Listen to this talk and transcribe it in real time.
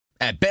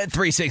At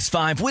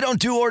Bet365, we don't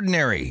do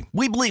ordinary.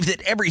 We believe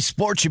that every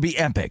sport should be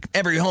epic.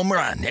 Every home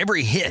run,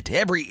 every hit,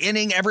 every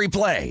inning, every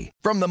play.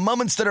 From the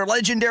moments that are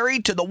legendary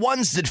to the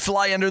ones that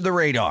fly under the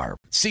radar.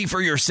 See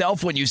for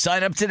yourself when you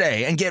sign up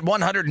today and get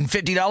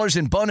 $150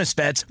 in bonus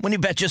bets when you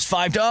bet just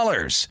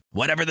 $5.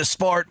 Whatever the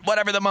sport,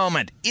 whatever the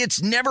moment,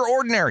 it's never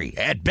ordinary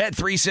at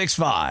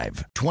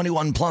Bet365.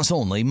 21 plus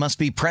only. Must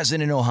be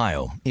present in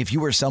Ohio. If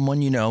you or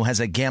someone you know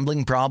has a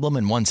gambling problem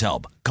and wants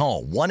help,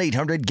 call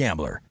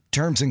 1-800-GAMBLER.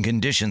 Terms and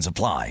conditions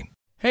apply.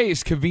 Hey,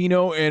 it's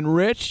Covino and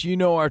Rich. You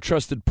know our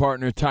trusted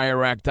partner,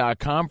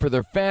 TireRack.com, for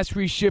their fast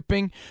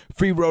reshipping,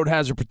 free road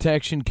hazard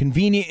protection,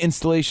 convenient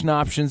installation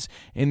options,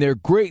 and their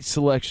great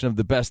selection of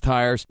the best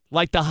tires,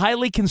 like the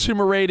highly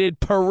consumer-rated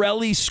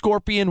Pirelli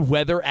Scorpion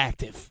Weather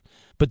Active.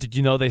 But did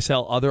you know they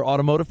sell other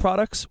automotive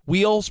products?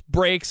 Wheels,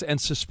 brakes, and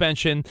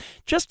suspension,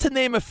 just to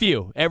name a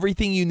few.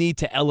 Everything you need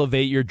to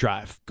elevate your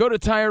drive. Go to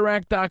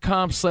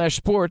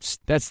TireRack.com/sports.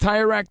 That's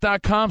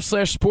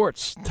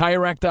TireRack.com/sports.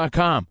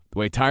 TireRack.com, the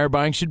way tire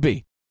buying should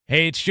be.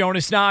 Hey, it's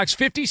Jonas Knox.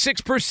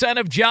 56%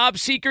 of job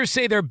seekers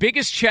say their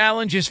biggest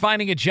challenge is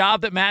finding a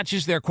job that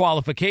matches their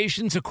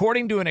qualifications,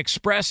 according to an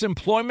Express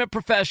Employment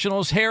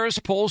Professionals Harris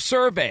Poll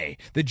survey.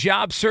 The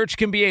job search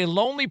can be a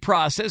lonely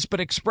process,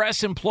 but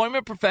Express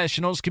Employment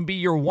Professionals can be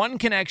your one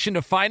connection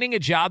to finding a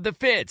job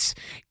that fits.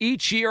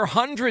 Each year,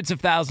 hundreds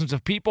of thousands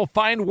of people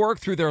find work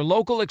through their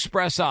local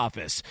Express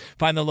office.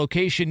 Find the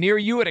location near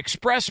you at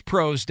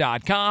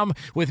expresspros.com.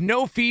 With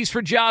no fees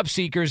for job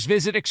seekers,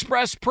 visit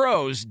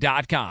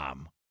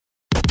expresspros.com.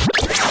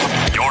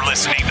 You're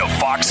listening to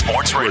Fox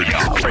Sports Radio.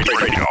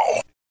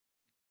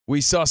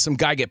 We saw some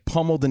guy get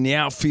pummeled in the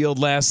outfield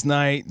last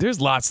night. There's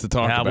lots to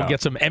talk about. We'll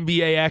get some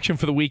NBA action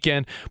for the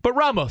weekend. But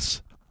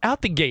Ramos,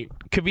 out the gate,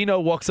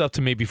 Covino walks up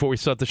to me before we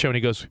start the show, and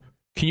he goes,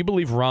 can you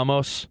believe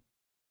Ramos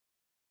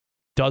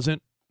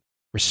doesn't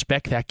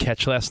respect that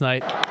catch last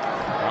night?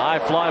 High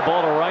fly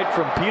ball to right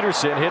from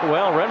Peterson. Hit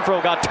well.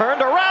 Renfroe got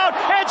turned around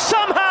and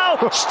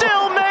somehow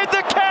still made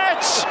the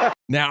catch.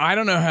 Now, I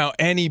don't know how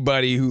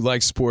anybody who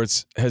likes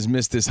sports has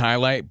missed this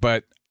highlight,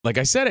 but like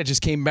I said, I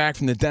just came back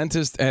from the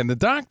dentist and the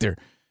doctor.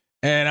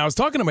 And I was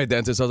talking to my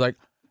dentist. I was like,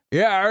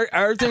 yeah,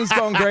 everything's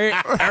going great.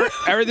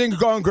 Everything's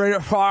going great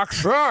at Fox.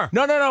 Sure.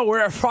 No, we're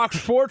at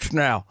Fox Sports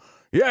now.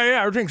 Yeah,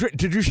 everything's great.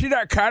 Did you see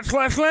that catch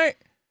last night?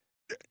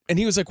 And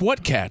he was like,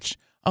 what catch?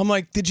 I'm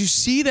like, did you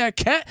see that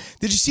cat?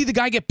 Did you see the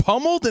guy get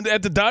pummeled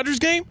at the Dodgers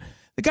game?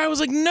 The guy was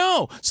like,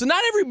 no. So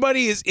not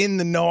everybody is in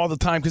the know all the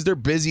time because they're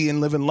busy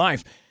and living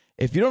life.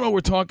 If you don't know what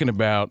we're talking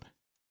about,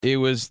 it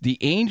was the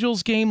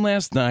Angels game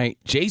last night.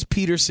 Jace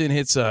Peterson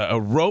hits a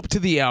rope to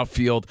the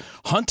outfield.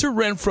 Hunter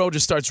Renfroe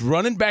just starts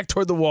running back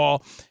toward the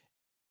wall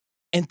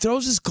and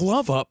throws his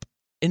glove up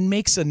and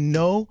makes a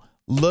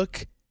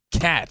no-look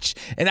catch.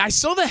 And I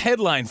saw the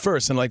headline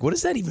first, and I'm like, what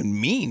does that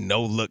even mean,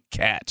 no-look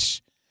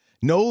catch?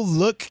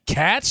 No-look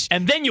catch?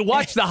 And then you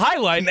watch the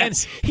highlight, and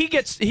he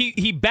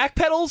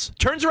backpedals,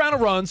 turns around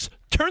and runs,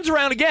 turns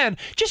around again,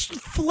 just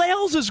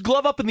flails his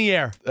glove up in the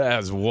air.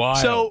 That's wild.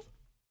 So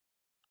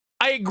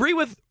I agree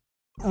with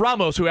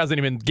Ramos, who hasn't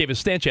even gave his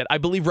stance yet. I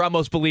believe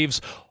Ramos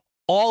believes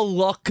all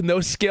luck,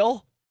 no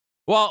skill.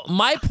 Well,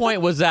 my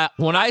point was that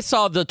when I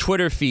saw the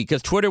Twitter feed,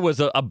 because Twitter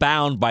was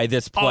abound by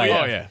this play.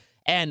 Oh, yeah.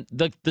 And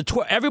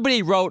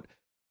everybody wrote,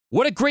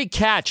 what a great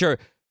catch, or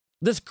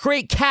this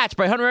great catch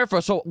by Hunter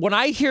Renfroe. So when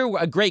I hear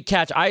a great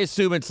catch, I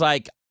assume it's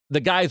like the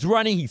guy's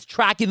running, he's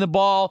tracking the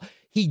ball,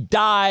 he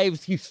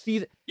dives, he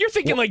sees it. You're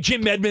thinking like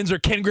Jim Edmonds or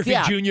Ken Griffey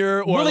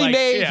Jr. or Willie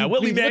Mays.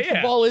 Willie Mays. The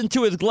ball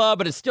into his glove,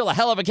 but it's still a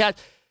hell of a catch.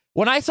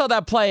 When I saw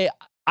that play,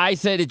 I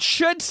said it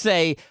should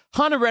say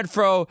Hunter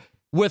Renfroe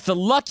with the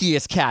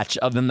luckiest catch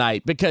of the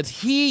night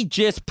because he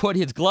just put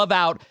his glove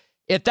out.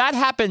 If that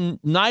happened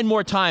 9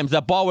 more times,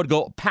 that ball would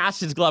go past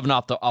his glove and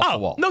off the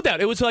wall. No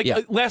doubt. It was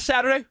like last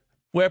Saturday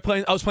where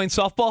I was playing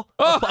softball.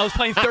 I was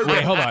playing third grade.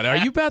 Wait, hold on. Are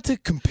you about to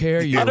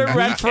compare your Hunter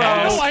Renfroe?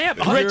 No, I am.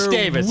 Rich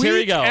Davis. Here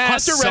we go.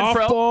 Hunter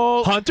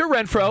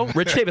Renfroe.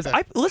 Rich Davis.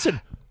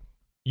 Listen,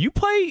 you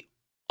play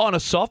on a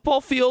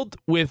softball field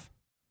with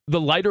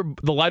the lighter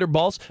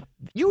balls,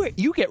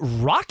 you get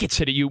rockets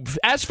hit at you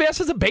as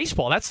fast as a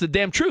baseball. That's the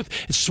damn truth.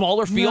 It's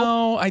smaller field.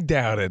 No, I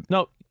doubt it.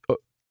 No.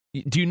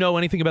 Do you know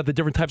anything about the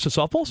different types of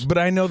softballs? But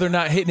I know they're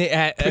not hitting it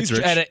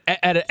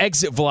at an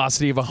exit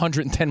velocity of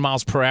 110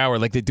 miles per hour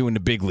like they do in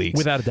the big leagues.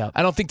 Without a doubt.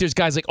 I don't think there's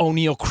guys like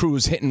O'Neal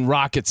Cruz hitting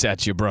rockets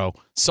at you, bro.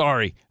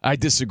 Sorry. I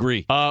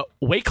disagree.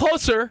 Way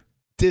closer.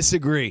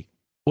 Disagree.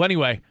 Well,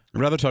 anyway. I'd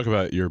rather talk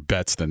about your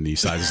bets than the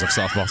sizes of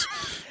softballs.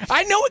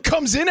 I know it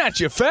comes in at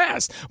you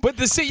fast, but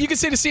you can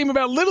say the same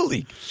about Little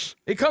League.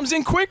 It comes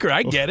in quicker.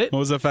 I get it. What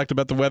was that fact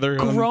about the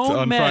weather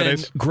on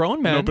Fridays?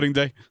 Grown men. Opening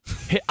day?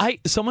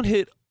 Someone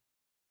hit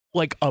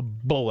like a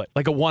bullet,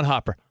 like a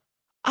one-hopper.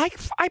 I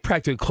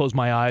practically closed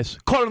my eyes.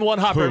 Caught it in one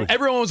hopper. Who?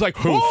 Everyone was like,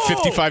 who?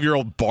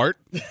 55-year-old Bart?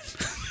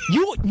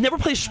 You never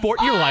played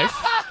sport in your life.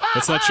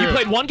 That's not true. You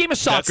played one game of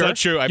soccer. That's not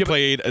true. I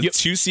played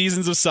 2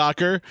 seasons of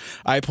soccer.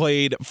 I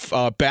played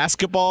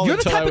basketball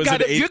until I was in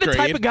 8th grade. You're the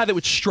type of guy that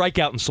would strike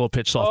out in slow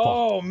pitch softball.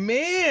 Oh,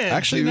 man.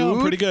 Actually, no,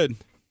 I'm pretty good.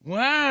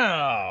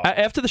 Wow.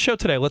 After the show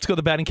today, let's go to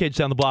the batting cage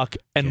down the block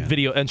and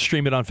video and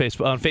stream it on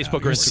Facebook or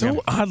Instagram.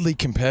 So oddly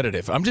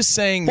competitive. I'm just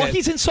saying Well, that.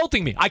 he's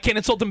insulting me. I can't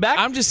insult him back.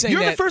 I'm just saying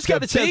you're that the first guy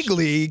that says big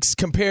leagues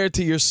compared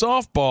to your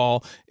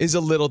softball is a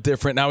little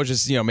different. And I was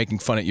just making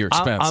fun at your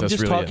expense. I'm That's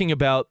just really talking it.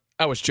 about.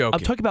 I was joking.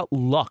 I'm talking about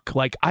luck.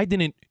 Like I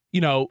didn't.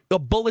 A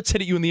bullet's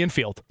hit at you in the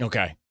infield.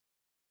 Okay.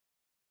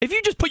 If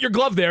you just put your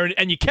glove there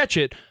and you catch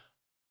it,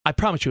 I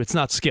promise you, it's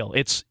not skill.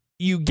 It's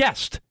you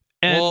guessed.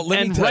 And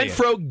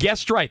Renfroe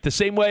guessed right, the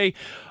same way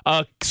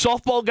a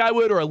softball guy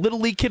would or a little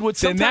league kid would.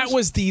 Then that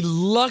was the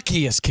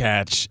luckiest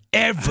catch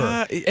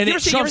ever, and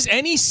it trumps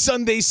any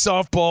Sunday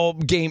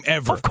softball game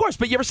ever. Of course,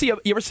 but you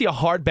ever see a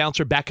hard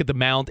bouncer back at the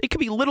mound? It could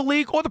be little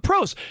league or the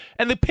pros,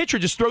 and the pitcher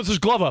just throws his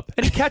glove up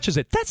and he catches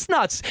it. That's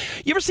nuts.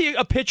 You ever see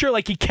a pitcher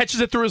like he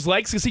catches it through his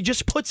legs because he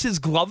just puts his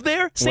glove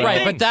there? Same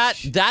right, thing.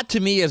 but that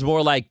to me is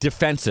more like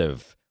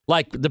defensive.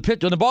 Like the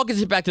pitch when the ball gets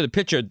hit back to the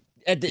pitcher.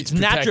 It's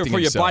natural for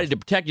your body to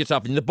protect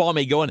yourself, and the ball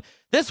may go in.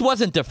 This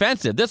wasn't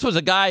defensive. This was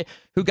a guy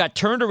who got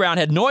turned around,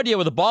 had no idea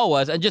where the ball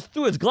was, and just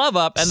threw his glove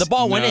up, and the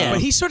ball went in. But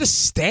he sort of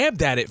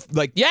stabbed at it,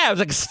 like it was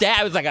like a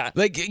stab. It was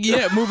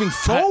like moving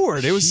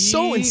forward. It was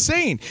so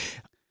insane.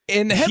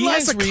 And he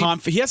has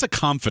a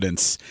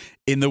confidence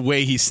in the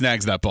way he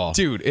snags that ball,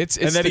 dude. It's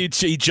and then he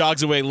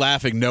jogs away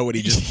laughing, knowing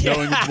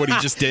what he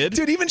just did.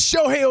 Dude, even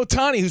Shohei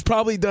Ohtani, who's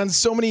probably done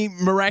so many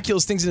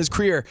miraculous things in his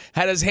career,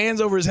 had his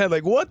hands over his head,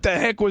 like, what the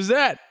heck was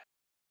that?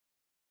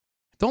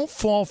 Don't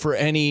fall for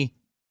any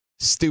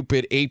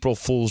stupid April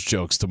Fool's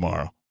jokes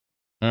tomorrow.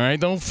 All right?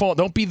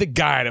 Don't be the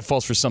guy that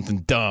falls for something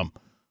dumb.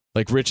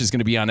 Like Rich is going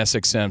to be on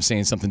SXM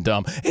saying something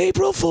dumb.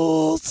 April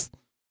Fools.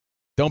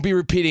 Don't be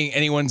repeating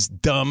anyone's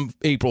dumb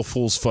April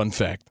Fool's fun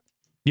fact.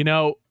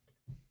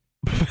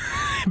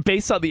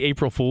 Based on the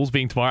April Fool's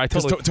being tomorrow,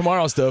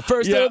 tomorrow's the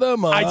first of the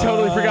month. I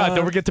totally forgot.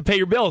 Don't forget to pay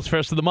your bills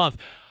first of the month.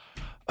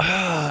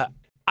 I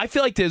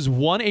feel like there's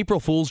one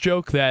April Fool's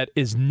joke that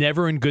is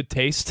never in good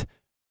taste.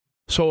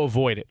 So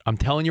avoid it. I'm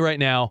telling you right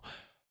now.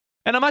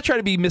 And I'm not trying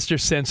to be Mr.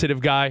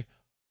 Sensitive guy,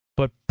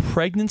 but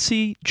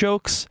pregnancy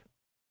jokes,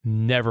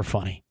 never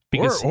funny.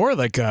 Or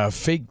like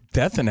fake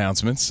death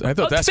announcements. I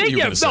thought that's what you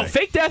were going to say. No,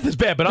 fake death is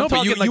bad, but I'm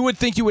talking you would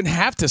think you wouldn't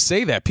have to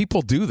say that.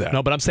 People do that.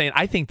 No, but I'm saying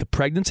I think the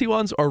pregnancy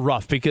ones are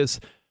rough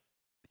because,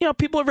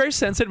 people are very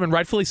sensitive and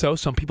rightfully so.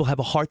 Some people have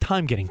a hard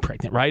time getting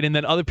pregnant, right? And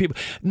then other people,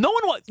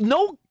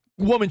 no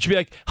woman should be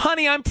like,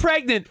 honey, I'm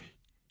pregnant.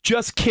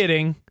 Just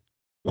kidding.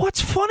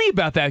 What's funny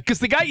about that? Because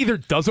the guy either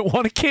doesn't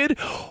want a kid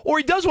or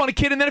he does want a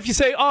kid, and then if you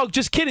say, oh,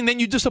 just kidding, then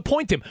you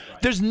disappoint him.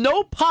 There's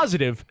no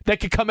positive that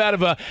could come out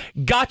of a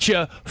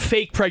gotcha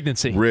fake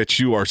pregnancy. Rich,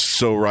 you are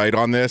so right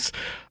on this.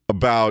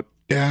 About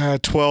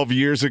 12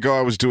 years ago,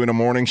 I was doing a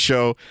morning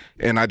show,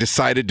 and I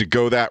decided to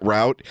go that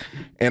route,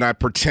 and I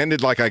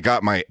pretended like I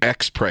got my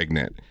ex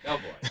pregnant. Oh,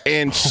 boy.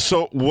 And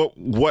so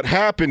what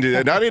happened,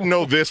 and I didn't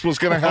know this was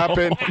going to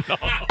happen. Oh, no.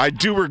 I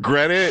do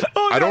regret it.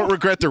 Oh, no. I don't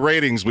regret the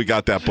ratings we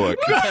got that book.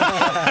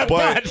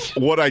 But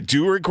what I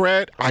do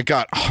regret, I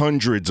got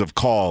hundreds of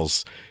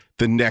calls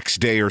the next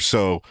day or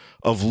so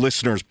of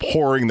listeners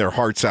pouring their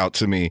hearts out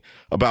to me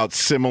about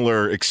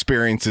similar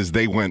experiences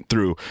they went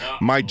through.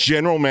 My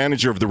general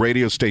manager of the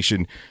radio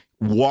station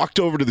walked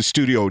over to the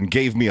studio and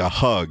gave me a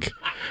hug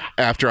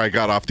after I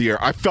got off the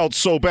air. I felt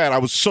so bad. I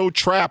was so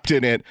trapped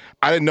in it.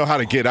 I didn't know how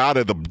to get out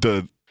of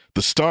the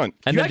stunt.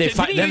 And then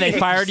they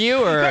fired you?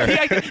 Or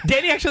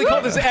Danny actually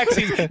called his ex.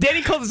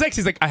 Danny called his ex.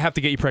 He's like, I have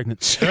to get you pregnant.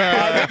 This bit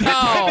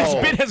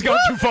has gone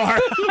too far.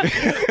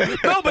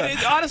 No,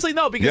 but honestly,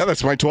 no. Because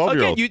that's my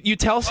 12-year-old.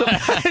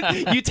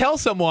 You tell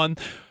someone,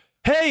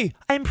 hey,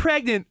 I'm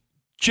pregnant.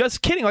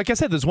 Just kidding. Like I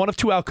said, there's one of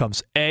two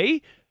outcomes.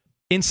 A,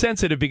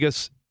 insensitive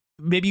because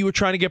maybe you were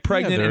trying to get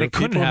pregnant and it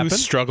couldn't happen. Who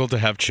struggle to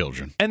have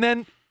children. And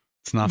then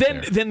it's not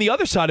fair. Then the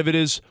other side of it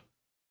is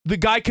the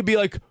guy could be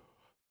like,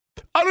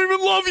 I don't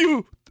even love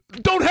you.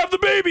 Don't have the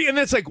baby. And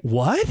it's like,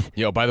 what?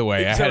 Yo, by the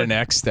way, I had an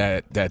ex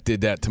that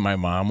did that to my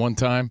mom one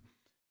time.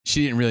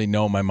 She didn't really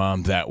know my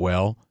mom that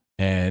well.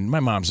 And my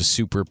mom's a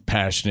super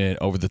passionate,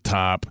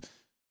 over-the-top,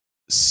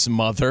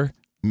 smother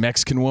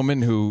Mexican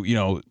woman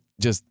who,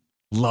 just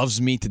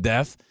loves me to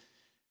death.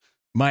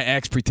 My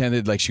ex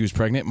pretended like she was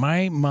pregnant.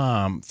 My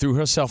mom threw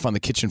herself on the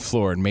kitchen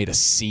floor and made a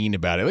scene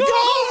about it. Like,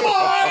 oh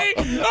my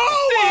God!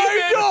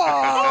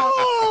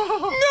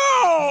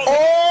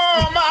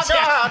 Oh my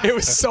God! It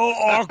was so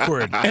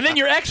awkward. And then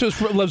your ex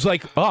was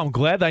like, oh, I'm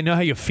glad I know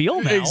how you feel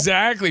now.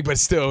 Exactly, but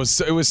still,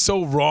 it was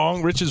so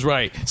wrong. Rich is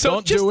right. So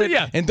don't do it.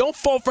 Yeah. And don't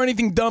fall for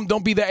anything dumb.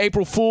 Don't be the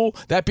April Fool.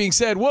 That being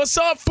said, what's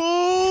up,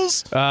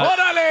 fools?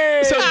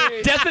 Orale! So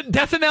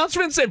death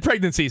announcements and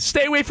pregnancies.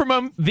 Stay away from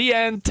them. The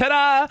end.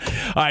 Ta-da!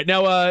 All right,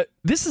 now,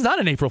 this is not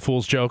an April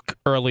Fool's joke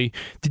early.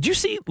 Did you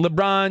see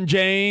LeBron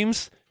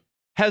James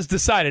has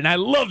decided, and I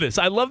love this.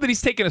 I love that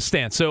he's taking a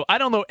stance. So I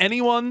don't know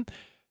anyone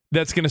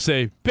that's going to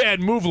say,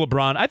 bad move,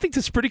 LeBron. I think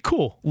this is pretty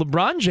cool.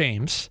 LeBron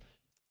James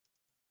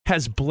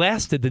has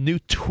blasted the new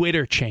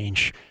Twitter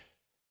change.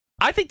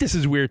 I think this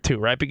is weird too,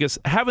 right? Because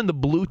having the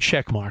blue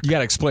check mark. You got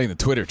to explain the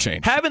Twitter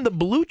change. Having the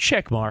blue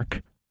check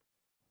mark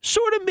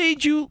sort of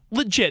made you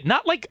legit.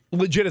 Not like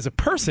legit as a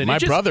person. My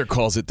brother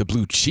calls it the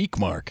blue cheek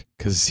mark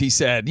because he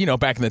said,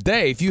 back in the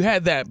day, if you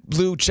had that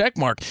blue check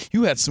mark,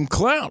 you had some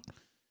clout.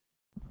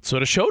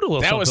 Sort of showed a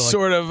little. That was like,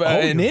 sort of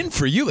an in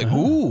for you. Like,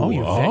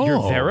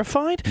 you're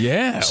verified?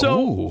 Yeah.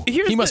 So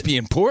he must be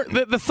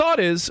important. The thought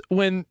is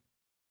when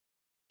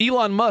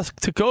Elon Musk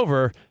took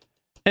over,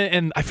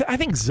 and I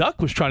think Zuck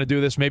was trying to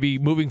do this maybe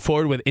moving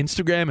forward with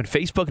Instagram and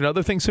Facebook and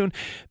other things soon.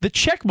 The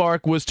check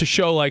mark was to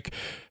show like,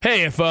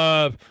 hey, if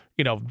Doug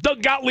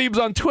Gottlieb's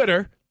on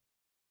Twitter,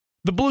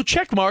 the blue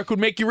check mark would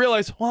make you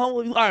realize,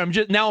 well,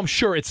 I'm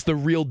sure it's the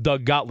real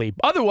Doug Gottlieb.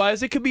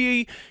 Otherwise, it could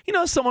be,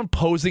 someone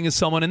posing as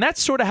someone, and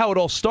that's sort of how it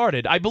all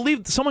started. I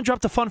believe someone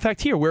dropped a fun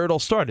fact here where it all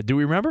started. Do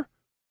we remember?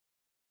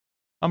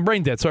 I'm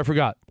brain dead, so I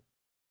forgot.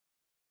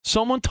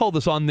 Someone told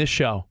us on this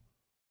show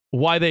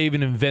why they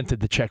even invented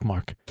the check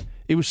mark.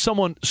 It was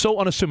someone so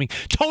unassuming.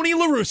 Tony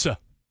La Russa.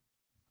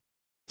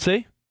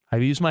 See?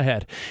 I've used my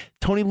head.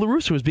 Tony La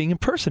Russa was being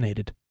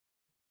impersonated.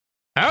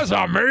 That's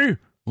not me.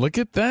 Look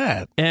at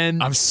that.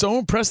 And I'm so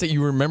impressed that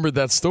you remembered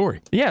that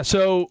story. Yeah,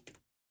 so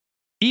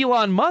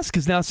Elon Musk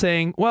is now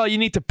saying, well, you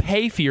need to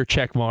pay for your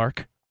check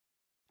mark.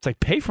 It's like,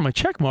 pay for my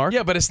check mark?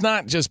 Yeah, but it's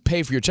not just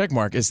pay for your check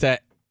mark. It's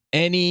that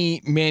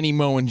any Manny,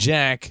 Mo, and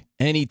Jack,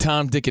 any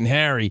Tom, Dick, and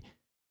Harry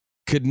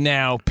could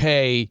now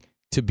pay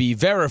to be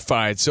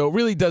verified. So it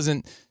really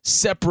doesn't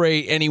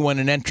separate anyone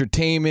in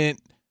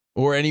entertainment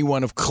or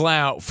anyone of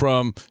clout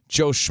from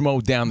Joe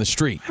Schmo down the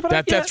street.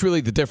 That's really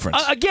the difference.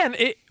 Again,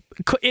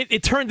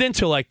 it turned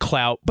into like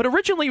clout, but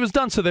originally it was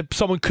done so that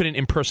someone couldn't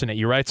impersonate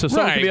you, right? So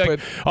someone could be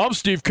like, I'm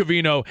Steve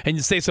Covino, and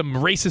you say some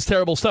racist,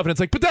 terrible stuff, and it's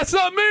like, but that's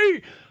not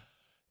me!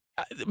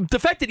 The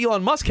fact that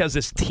Elon Musk has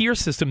this tier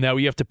system now where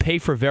you have to pay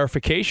for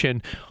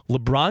verification,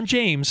 LeBron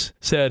James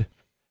said,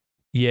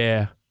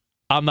 yeah,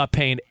 I'm not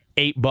paying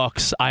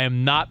 $8. I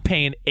am not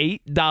paying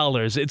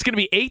 $8. It's going to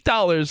be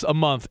 $8 a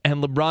month.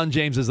 And LeBron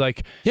James is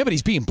like, yeah, but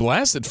he's being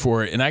blasted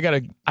for it. And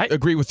I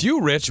agree with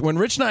you, Rich. When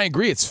Rich and I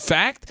agree, it's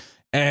fact.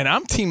 And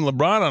I'm Team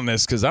LeBron on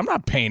this because I'm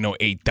not paying no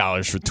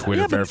 $8 for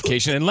Twitter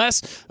verification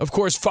unless, of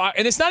course, Fox.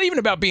 And it's not even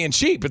about being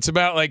cheap. It's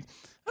about like,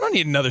 I don't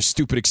need another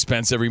stupid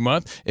expense every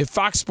month. If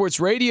Fox Sports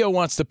Radio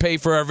wants to pay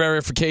for our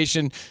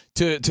verification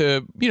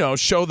to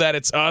show that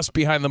it's us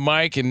behind the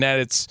mic and that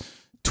it's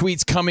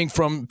tweets coming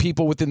from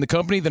people within the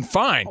company, then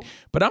fine.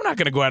 But I'm not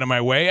going to go out of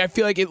my way. I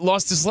feel like it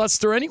lost its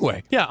luster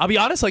anyway. Yeah, I'll be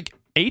honest, like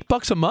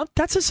 $8 a month,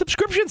 that's a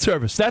subscription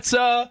service. That's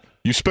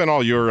You spent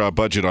all your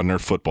budget on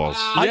Nerf footballs.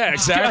 Yeah,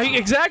 exactly.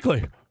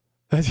 Exactly.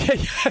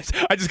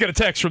 I just got a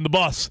text from the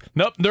boss.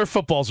 Nope, Nerf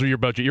footballs are your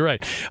budget. You're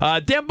right.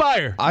 Dan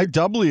Byer. I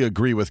doubly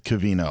agree with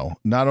Covino.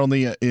 Not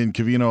only in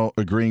Covino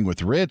agreeing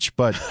with Rich,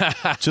 but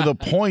to the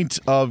point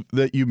of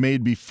that you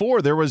made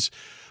before, there was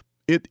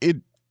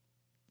it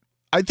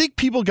I think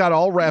people got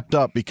all wrapped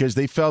up because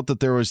they felt that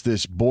there was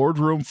this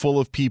boardroom full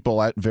of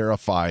people at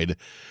Verified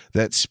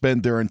that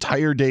spent their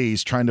entire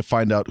days trying to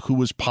find out who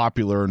was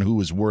popular and who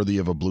was worthy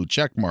of a blue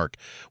check mark,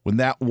 when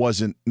that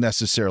wasn't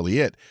necessarily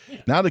it.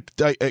 Now,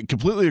 I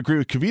completely agree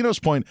with Covino's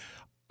point.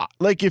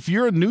 Like, if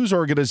you're a news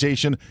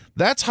organization,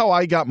 that's how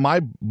I got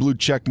my blue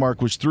check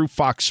mark, was through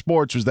Fox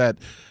Sports, was that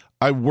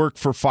I work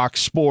for Fox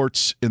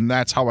Sports, and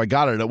that's how I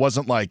got it. It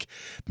wasn't like,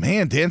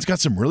 man, Dan's got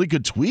some really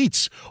good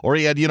tweets, or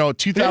he had,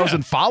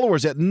 2,000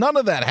 followers. None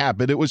of that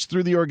happened. It was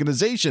through the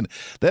organization.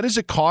 That is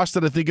a cost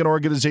that I think an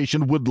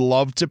organization would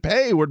love to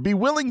pay, would be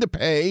willing to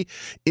pay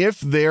if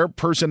their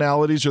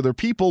personalities or their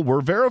people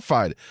were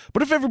verified.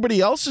 But if everybody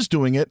else is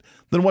doing it,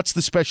 then what's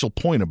the special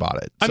point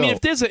about it? I mean,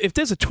 if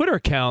there's a Twitter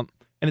account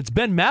and it's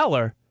Ben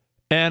Maller,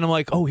 and I'm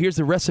like, oh, here's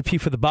the recipe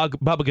for the Baba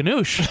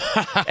Ganoush.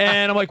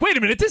 And I'm like, wait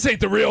a minute, this ain't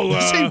the real...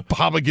 This ain't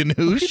Baba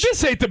Ganoush.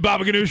 This ain't the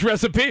Baba Ganoush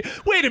recipe.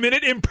 Wait a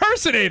minute,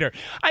 impersonator.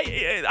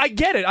 I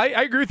get it.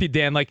 I agree with you,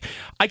 Dan. Like,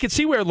 I could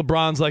see where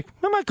LeBron's like,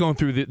 I'm not going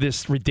through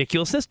this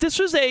ridiculousness. This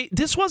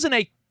wasn't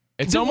a...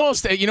 It's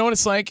almost, you know what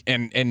it's like?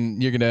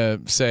 And you're going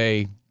to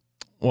say,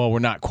 well, we're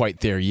not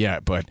quite there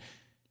yet, but...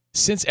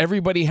 Since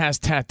everybody has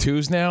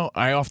tattoos now,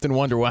 I often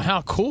wonder, well,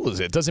 how cool is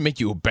it? It doesn't make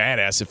you a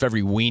badass if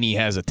every weenie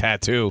has a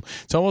tattoo.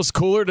 It's almost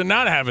cooler to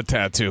not have a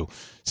tattoo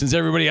since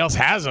everybody else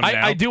has them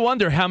now. I do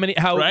wonder how...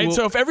 Right?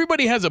 So if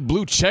everybody has a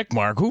blue check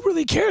mark, who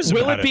really cares about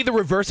it? Will it be the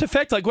reverse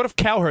effect? Like, what if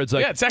Cowherd's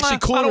like, yeah, it's actually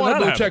cooler I don't want a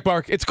blue have check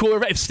mark. It's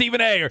cooler if Stephen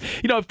A. or,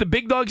 if the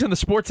big dogs in the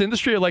sports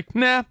industry are like,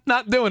 nah,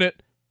 not doing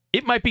it.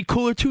 It might be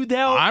cooler too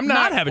now. I'm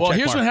not have a well, check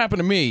here's mark. what happened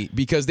to me,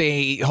 because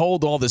they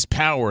hold all this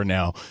power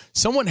now.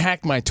 Someone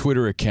hacked my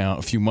Twitter account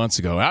a few months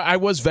ago. I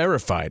was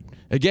verified.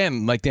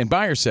 Again, like Dan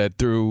Byer said,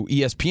 through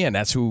ESPN.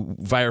 That's who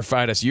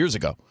verified us years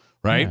ago,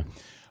 right?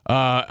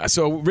 Yeah.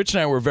 So Rich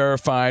and I were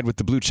verified with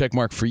the blue check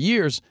mark for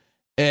years,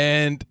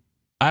 and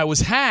I was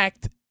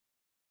hacked,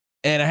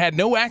 and I had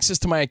no access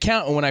to my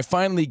account. And when I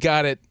finally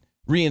got it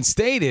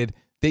reinstated,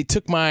 they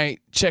took my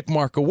check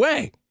mark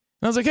away.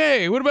 And I was like,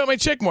 hey, what about my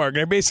check mark?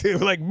 And I basically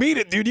were like, beat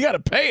it, dude. You got to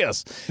pay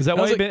us. Is that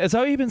why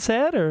you've been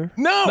sad? Or?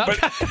 No,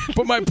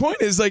 but my point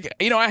is, like,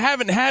 I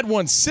haven't had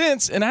one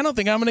since, and I don't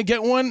think I'm going to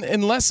get one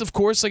unless, of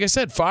course, like I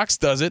said, Fox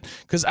does it,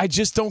 because I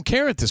just don't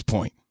care at this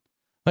point.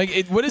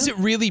 Like, what does it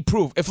really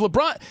prove? If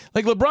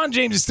LeBron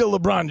James is still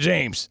LeBron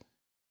James,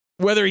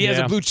 whether he has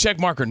a blue check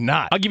mark or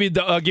not. I'll give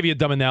you a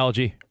dumb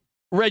analogy.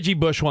 Reggie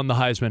Bush won the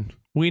Heisman.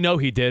 We know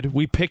he did.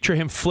 We picture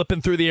him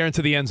flipping through the air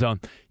into the end zone.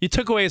 You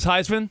took away his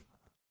Heisman.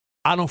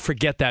 I don't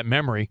forget that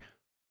memory.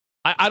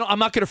 I'm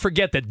not going to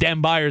forget that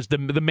Dan Byers, the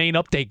main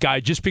update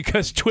guy, just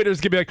because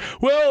Twitter's going to be like,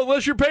 well,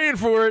 unless you're paying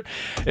for it.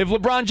 If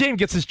LeBron James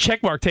gets his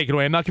check mark taken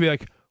away, I'm not going to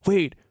be like,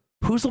 wait,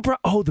 who's LeBron?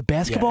 Oh, the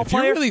basketball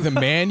player? If you're really the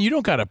man, you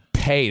don't got to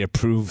pay to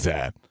prove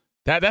that.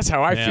 That's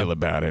how I feel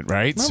about it,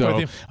 right?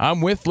 I'm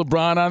with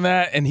LeBron on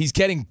that, and he's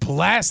getting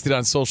blasted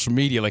on social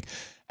media, like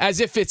as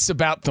if it's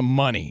about the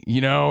money,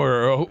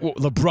 or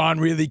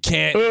LeBron really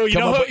can't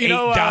come up with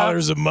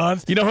 $8 a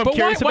month. You know who I'm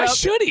curious about? Why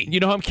should he?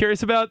 You know who I'm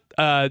curious about?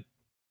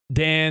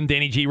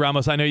 Danny G,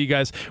 Ramos, I know you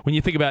guys, when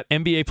you think about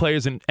NBA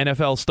players and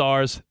NFL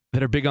stars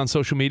that are big on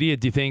social media,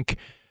 do you think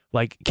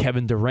like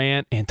Kevin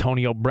Durant,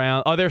 Antonio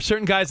Brown, are there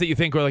certain guys that you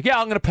think are like, yeah,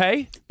 I'm going to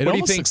pay? It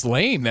almost looks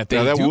lame that they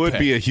do that would pay.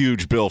 be a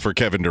huge bill for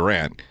Kevin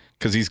Durant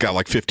because he's got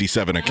like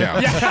 57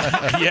 accounts.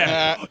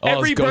 Yeah.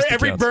 Every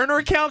burner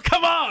account?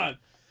 Come on.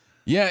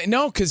 Yeah,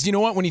 no, because you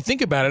know what? When you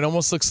think about it, it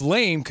almost looks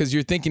lame because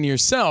you're thinking to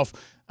yourself,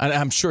 and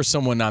I'm sure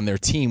someone on their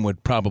team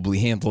would probably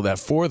handle that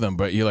for them,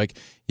 but you're like,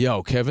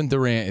 yo, Kevin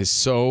Durant is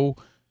so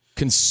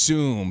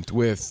consumed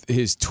with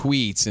his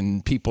tweets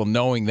and people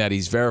knowing that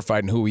he's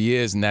verified and who he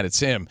is and that it's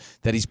him,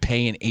 that he's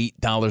paying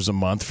 $8 a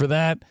month for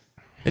that.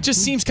 It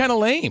just seems kind of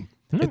lame.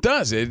 It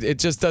does. It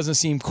just doesn't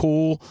seem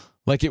cool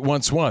like it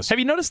once was. Have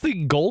you noticed the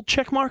gold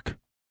check mark?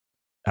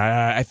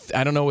 I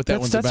don't know what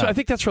that's about. I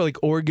think that's for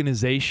like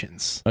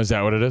organizations. Oh, is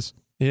that what it is?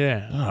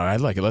 Yeah. Oh, I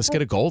like it. Let's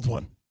get a gold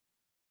one.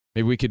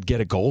 Maybe we could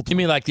get a gold one. You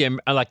mean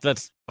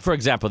let's for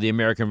example, the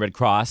American Red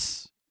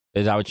Cross?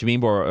 Is that what you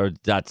mean, or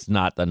that's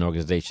not an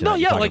organization? No,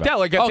 yeah, like about? that.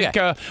 Like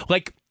I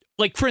think,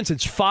 like for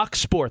instance, Fox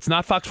Sports,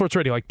 not Fox Sports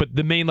Radio, but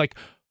the main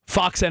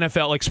Fox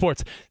NFL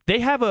sports. They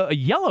have a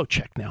yellow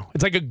check now.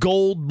 It's like a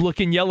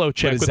gold-looking yellow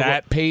check. But is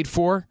that paid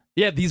for?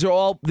 Yeah, these are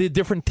all the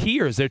different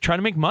tiers. They're trying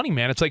to make money,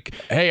 man. It's like,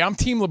 hey, I'm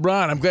Team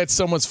LeBron. I'm glad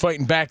someone's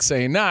fighting back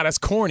saying, nah, that's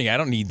corny. I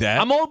don't need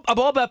that. I'm all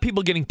about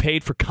people getting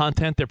paid for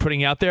content they're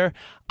putting out there.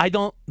 I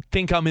don't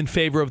think I'm in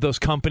favor of those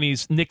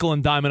companies nickel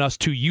and diming us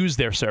to use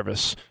their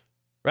service.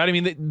 Right? I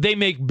mean, they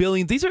make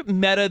billions. These are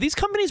Meta. These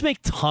companies make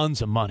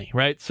tons of money,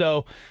 right?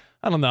 So,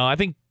 I don't know. I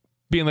think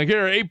being like,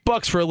 here,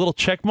 $8 for a little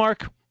check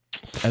mark.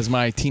 As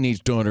my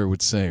teenage daughter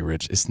would say,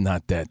 Rich, it's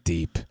not that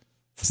deep.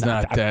 It's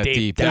not that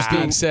deep. This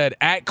being said,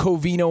 at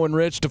Covino and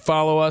Rich to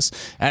follow us,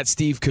 at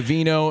Steve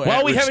Covino.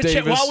 While we have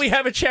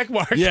a check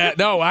mark. Yeah,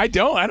 no, I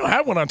don't. I don't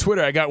have one on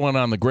Twitter. I got one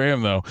on the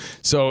gram, though.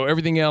 So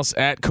everything else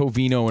at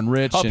Covino and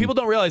Rich. Oh, people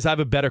don't realize I have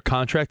a better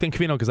contract than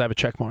Covino because I have a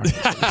check mark.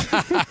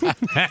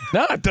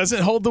 No, it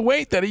doesn't hold the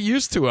weight that it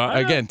used to.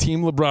 Again,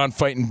 Team LeBron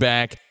fighting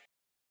back.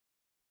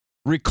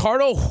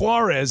 Ricardo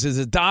Juarez is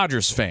a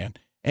Dodgers fan,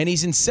 and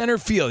he's in center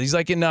field. He's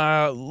like in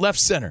left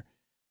center.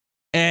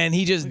 And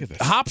he just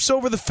hops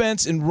over the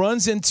fence and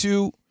runs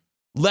into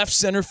left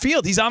center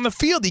field. He's on the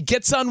field. He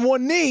gets on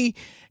one knee,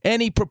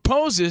 and he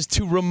proposes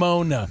to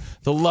Ramona,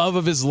 the love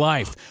of his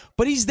life.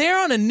 But he's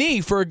there on a knee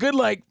for a good,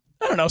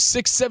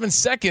 6-7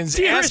 seconds.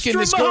 Dearest asking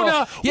this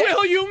Ramona, girl,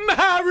 will you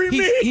marry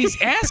me?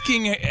 He's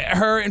asking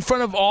her in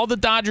front of all the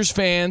Dodgers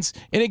fans.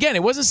 And again,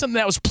 it wasn't something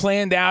that was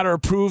planned out or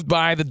approved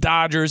by the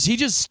Dodgers. He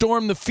just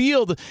stormed the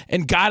field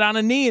and got on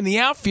a knee in the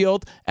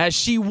outfield as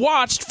she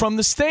watched from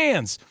the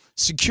stands.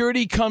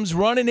 Security comes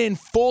running in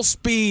full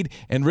speed,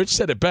 and Rich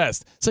said it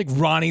best. It's like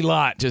Ronnie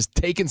Lott just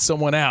taking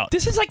someone out.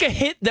 This is like a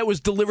hit that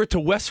was delivered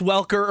to Wes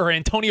Welker or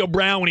Antonio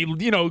Brown when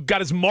he,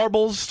 got his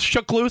marbles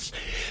shook loose.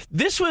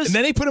 And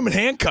then they put him in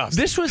handcuffs.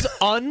 This was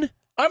I'm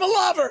a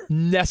lover.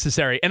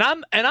 Necessary. And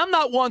I'm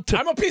not one to.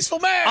 I'm a peaceful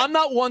man. I'm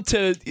not one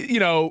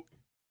to,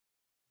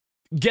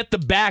 get the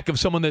back of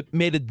someone that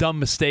made a dumb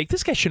mistake.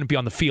 This guy shouldn't be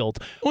on the field.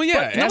 Well,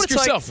 yeah, ask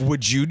yourself,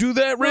 would you do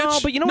that, Rich? No,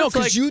 but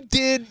because you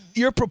did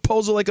your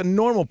proposal like a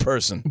normal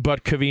person.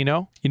 But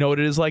Covino, you know what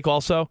it is like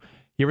also?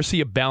 You ever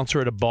see a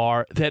bouncer at a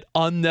bar that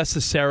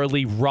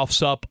unnecessarily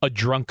roughs up a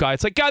drunk guy?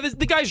 It's like,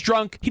 the guy's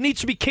drunk. He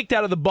needs to be kicked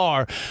out of the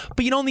bar.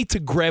 But you don't need to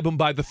grab him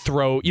by the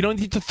throat. You don't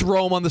need to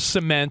throw him on the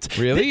cement.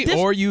 Really?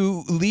 Or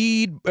you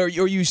lead, or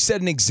you set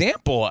an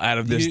example out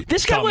of this.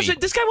 This guy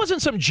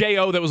wasn't some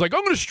J.O. that was like,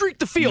 I'm going to streak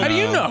the field. How do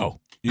you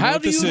know? How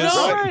do you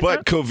know?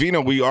 But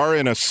Covino, we are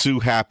in a Sue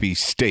Happy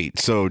state,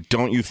 so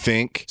don't you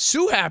think?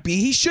 Sue Happy,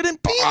 he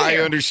shouldn't be there. I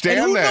understand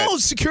and who that.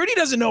 knows? Security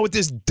doesn't know what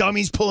this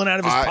dummy's pulling out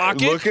of his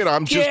pocket. Look at,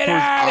 I'm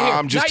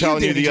just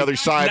telling you the other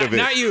side of it.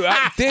 Not you.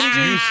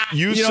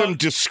 Use some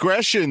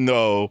discretion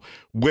though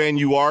when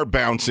you are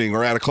bouncing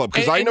or at a club,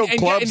 because I know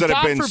clubs that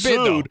have been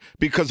sued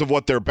because of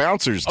what their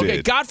bouncers did.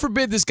 Okay, God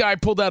forbid this guy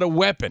pulled out a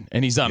weapon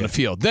and he's on the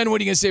field. Then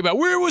what are you going to say about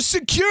where was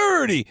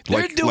security?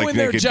 They're doing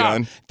their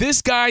job.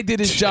 This guy did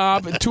his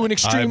job to an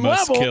extreme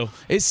level.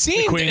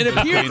 It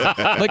appeared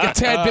like a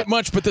tad bit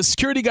much, but the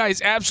security guy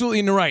is absolutely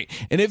in the right.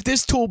 And if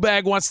this tool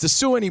bag wants to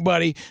sue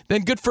anybody,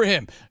 then good for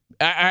him.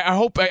 I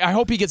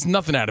hope he gets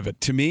nothing out of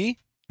it. To me,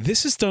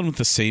 this is done with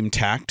the same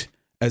tact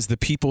as the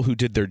people who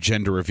did their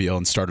gender reveal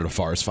and started a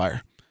forest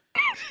fire.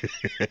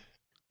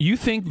 You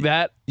think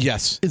that?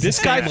 Yes. Is This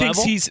the guy same thinks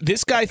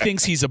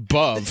level? he's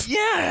above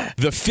Yeah.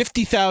 the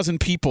 50,000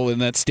 people in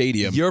that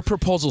stadium. Your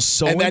proposal's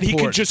so and that important.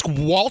 he could just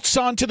waltz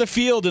onto the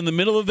field in the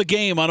middle of the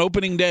game on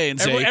opening day and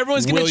say,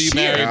 Everyone's going will to you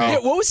cheer. marry me? Yeah,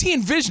 what was he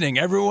envisioning?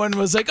 Everyone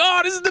was like,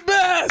 oh, this is the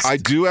best. I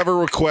do have a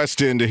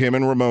request in to him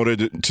and Ramona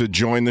to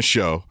join the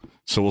show.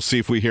 So we'll see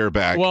if we hear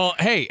back. Well,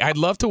 hey, I'd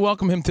love to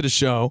welcome him to the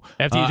show.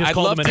 After you just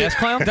called him an ass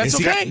clown? That's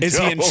okay. Is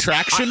he in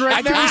traction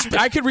right now?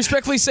 I could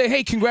respectfully say,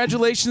 hey,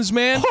 congratulations,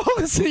 man.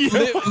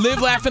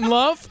 Live, laugh, and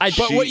love.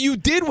 But what you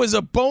did was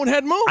a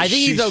bonehead move. I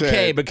think he's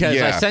okay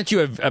because I sent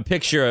you a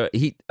picture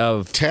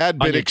of tad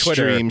bit extreme,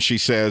 Twitter. she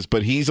says,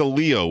 but he's a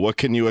Leo. What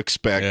can you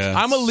expect? Yeah.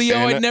 I'm a Leo.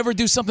 And, I'd never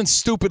do something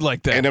stupid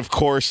like that. And of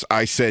course,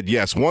 I said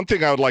yes. One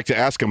thing I would like to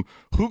ask him: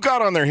 who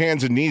got on their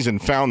hands and knees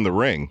and found the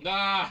ring?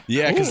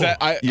 Yeah, because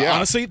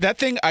honestly,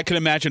 that thing I could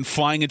imagine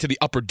flying into the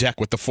upper deck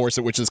with the force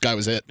at which this guy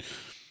was hit.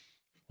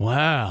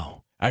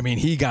 Wow. I mean,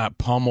 he got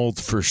pummeled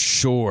for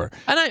sure.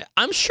 And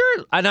I'm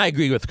sure, and I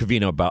agree with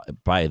Covino,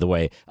 by the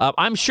way.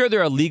 I'm sure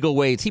there are legal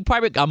ways. He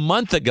probably a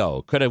month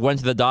ago could have went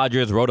to the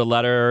Dodgers, wrote a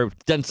letter,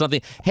 done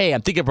something. Hey,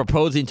 I'm thinking of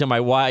proposing to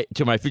my wife,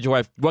 to my future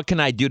wife. What can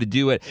I do to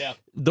do it? Yeah.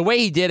 The way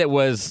he did it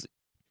was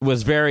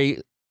very.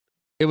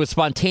 It was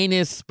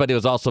spontaneous, but it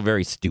was also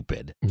very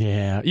stupid.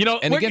 Yeah.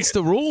 And against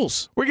the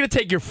rules. We're going to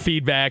take your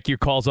feedback, your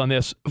calls on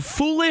this.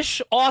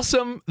 Foolish,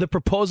 awesome, the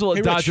proposal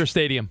at Dodger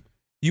Stadium.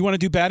 You want to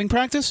do batting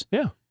practice?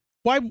 Yeah.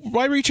 Why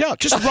reach out?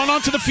 Just run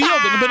onto the field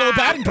in the middle of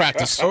batting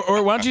practice.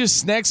 Or why don't you just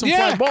snag some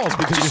fly balls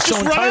because you're so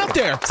just run out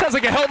there. Sounds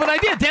like a hell of an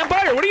idea. Dan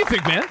Byer, what do you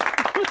think, man?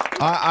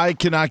 I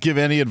cannot give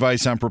any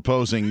advice on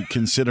proposing,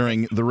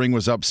 considering the ring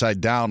was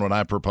upside down when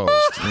I proposed.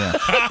 Yeah.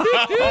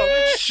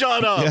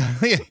 Shut up.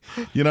 Yeah.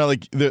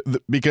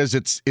 Because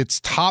it's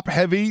top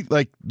heavy,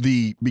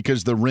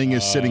 because the ring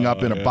is sitting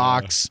up in a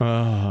box.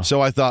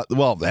 So I thought,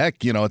 well,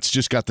 heck, it's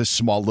just got this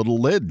small little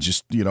lid.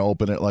 Just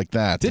open it like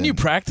that. Didn't you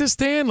practice,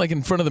 Dan, like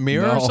in front of the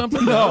mirror or something?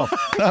 No,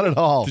 not at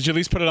all. Did you at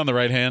least put it on the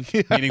right hand,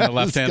 meaning the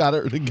left hand?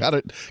 Got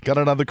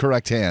it on the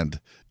correct hand.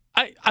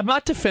 I'm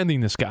not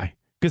defending this guy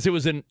because it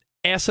was an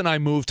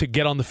asinine move to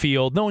get on the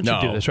field. No one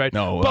should do this, right?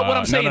 No, but what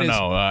I'm saying is,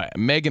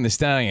 Megan Thee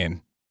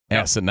Stallion,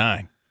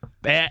 asinine.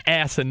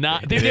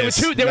 Asinine. There were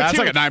two. That's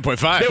like a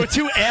 9.5. There were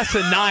two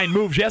asinine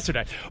moves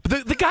yesterday.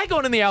 But the guy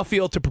going in the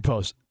outfield to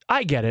propose,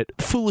 I get it,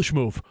 foolish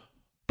move.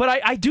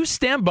 But I do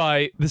stand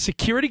by the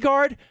security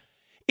guard.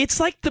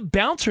 It's like the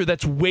bouncer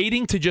that's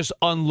waiting to just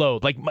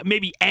unload, like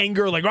maybe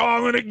anger, like, oh,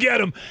 I'm going to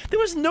get him. There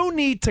was no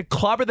need to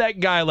clobber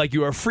that guy like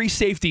you were a free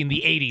safety in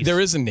the 80s.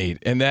 There is a need,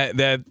 and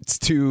that's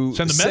to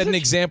set an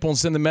example and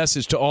send the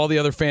message to all the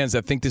other fans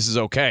that think this is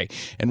okay.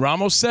 And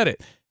Ramos said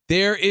it.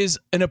 There is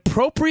an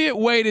appropriate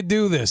way to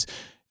do this.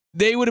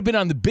 They would have been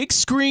on the big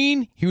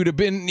screen. He would have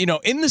been,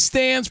 in the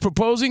stands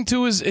proposing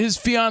to his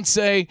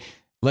fiancée.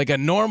 Like a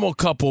normal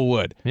couple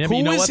would. Yeah, Who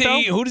is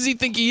he? Who does he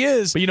think he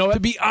is but you know what? to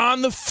be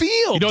on the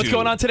field? You know what's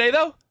going on today,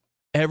 though?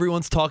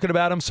 Everyone's talking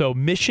about him, so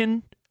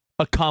mission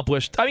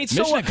accomplished. I mean,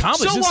 mission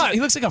accomplished. So what? He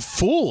looks like a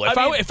fool.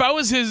 If I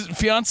was his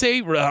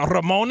fiancée,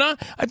 Ramona,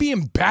 I'd be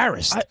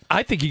embarrassed.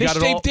 I think he got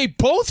it all. They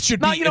both should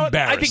be embarrassed.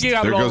 I think he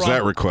got it all wrong. There goes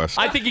that request.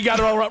 I think he got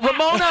it all wrong.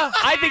 Ramona,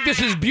 I think this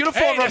is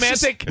beautiful and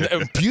romantic.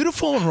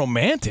 Beautiful and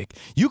romantic.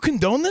 You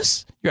condone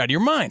this? You're out of your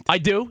mind. I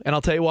do, and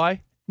I'll tell you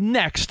why.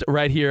 Next,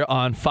 right here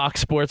on Fox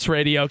Sports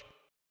Radio.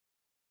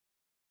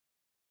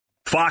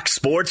 Fox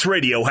Sports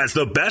Radio has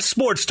the best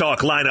sports talk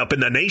lineup in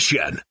the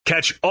nation.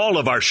 Catch all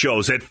of our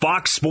shows at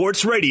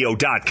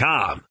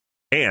foxsportsradio.com.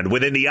 And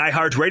within the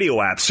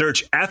iHeartRadio app,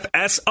 search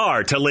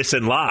FSR to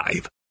listen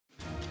live.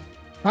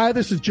 Hi,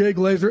 this is Jay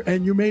Glazer,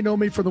 and you may know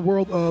me from the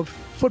world of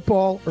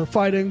football or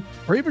fighting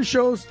or even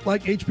shows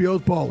like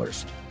HBO's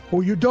Ballers.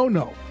 What you don't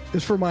know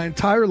is for my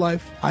entire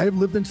life, I have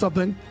lived in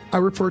something I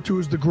refer to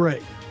as the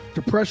gray.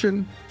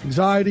 Depression,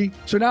 anxiety.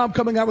 So now I'm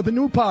coming out with a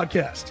new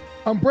podcast,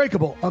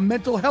 Unbreakable, a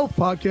mental health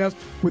podcast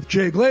with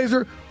Jay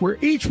Glazer, where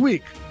each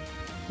week,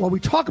 while we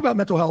talk about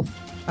mental health,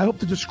 I hope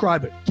to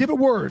describe it, give it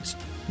words.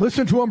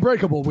 Listen to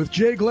Unbreakable with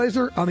Jay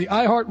Glazer on the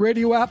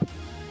iHeartRadio app,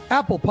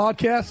 Apple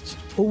Podcasts,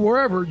 or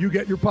wherever you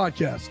get your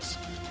podcasts.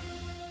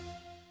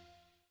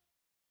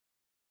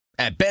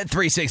 At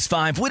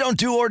Bet365, we don't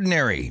do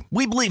ordinary.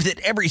 We believe that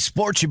every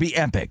sport should be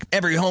epic.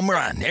 Every home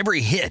run,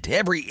 every hit,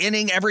 every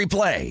inning, every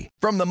play.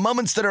 From the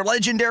moments that are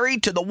legendary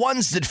to the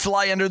ones that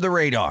fly under the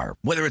radar.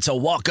 Whether it's a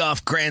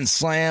walk-off grand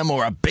slam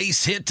or a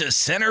base hit to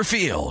center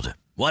field.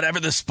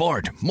 Whatever the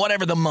sport,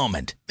 whatever the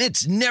moment.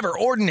 It's never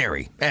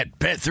ordinary at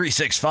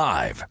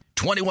Bet365.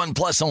 21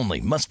 plus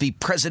only. Must be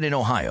present in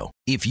Ohio.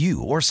 If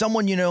you or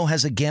someone you know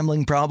has a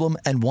gambling problem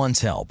and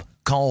wants help,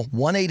 call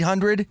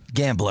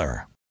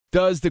 1-800-GAMBLER.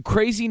 Does the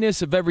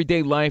craziness of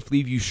everyday life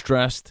leave you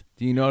stressed?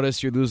 Do you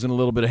notice you're losing a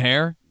little bit of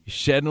hair? You're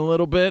shedding a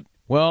little bit?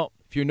 Well,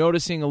 if you're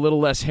noticing a little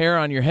less hair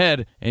on your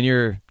head and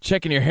you're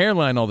checking your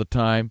hairline all the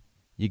time,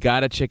 you got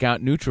to check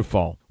out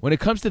Nutrafol. When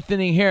it comes to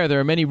thinning hair, there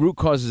are many root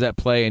causes at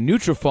play, and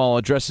Nutrafol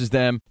addresses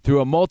them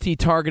through a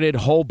multi-targeted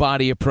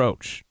whole-body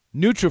approach.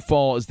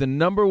 Nutrafol is the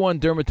 #1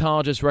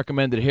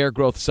 dermatologist-recommended hair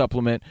growth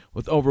supplement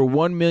with over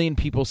 1 million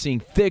people seeing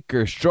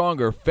thicker,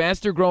 stronger,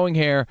 faster-growing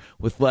hair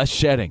with less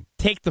shedding.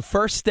 Take the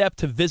first step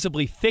to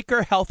visibly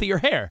thicker, healthier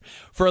hair.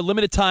 For a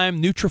limited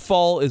time,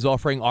 Nutrafol is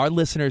offering our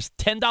listeners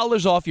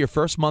 $10 off your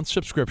first month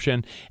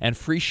subscription and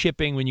free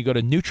shipping when you go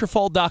to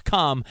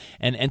Nutrafol.com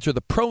and enter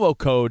the promo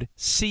code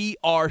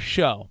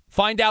CRSHOW.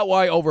 Find out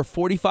why over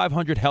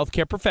 4,500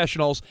 healthcare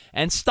professionals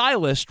and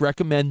stylists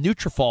recommend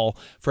Nutrafol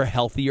for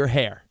healthier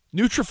hair.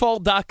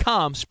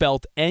 Nutrafol.com,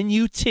 spelled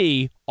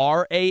Nutrafol.com,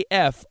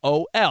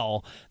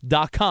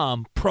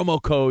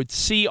 promo code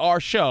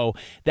CRSHOW.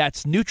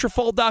 That's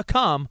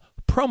Nutrafol.com,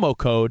 promo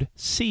code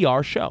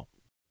CRSHOW.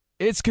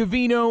 It's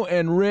Covino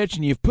and Rich,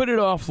 and you've put it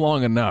off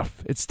long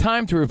enough. It's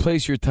time to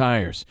replace your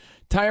tires.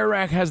 Tire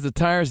Rack has the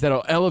tires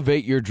that'll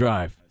elevate your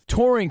drive.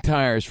 Touring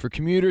tires for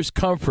commuters'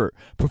 comfort,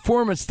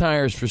 performance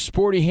tires for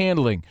sporty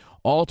handling,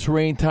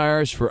 all-terrain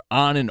tires for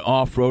on- and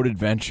off-road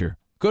adventure.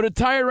 Go to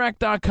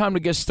TireRack.com to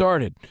get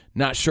started.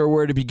 Not sure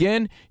where to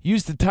begin?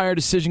 Use the Tire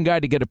Decision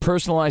Guide to get a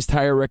personalized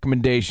tire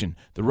recommendation.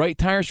 The right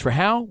tires for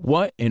how,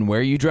 what, and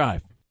where you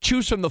drive.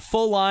 Choose from the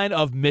full line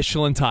of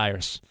Michelin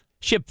tires.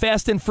 Ship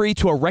fast and free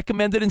to a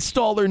recommended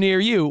installer near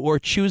you, or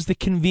choose the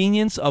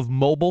convenience of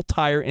mobile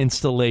tire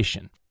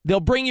installation. They'll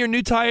bring your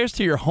new tires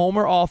to your home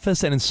or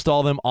office and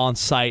install them on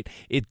site.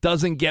 It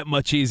doesn't get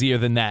much easier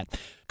than that.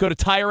 Go to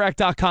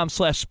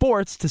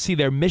TireRack.com/sports to see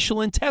their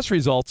Michelin test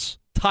results,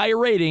 tire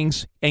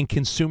ratings, and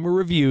consumer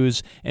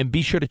reviews, and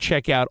be sure to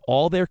check out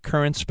all their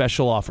current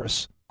special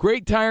offers.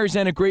 Great tires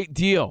and a great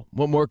deal.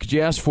 What more could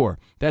you ask for?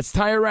 That's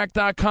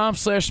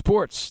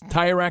TireRack.com/sports.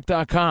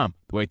 TireRack.com,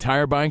 the way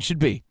tire buying should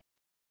be.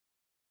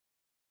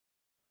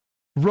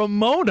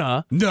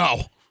 Ramona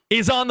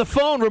is on the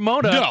phone.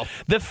 Ramona,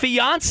 the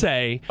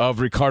fiance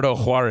of Ricardo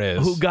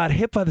Juarez, who got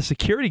hit by the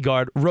security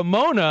guard.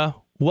 Ramona,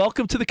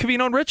 welcome to the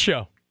Covino and Rich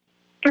Show.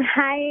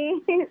 Hi.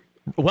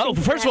 Well,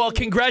 first of all,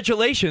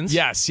 congratulations.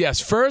 Yes.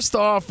 First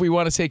off, we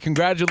want to say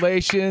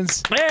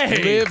congratulations.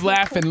 Hey. Live,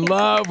 laugh, and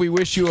love. We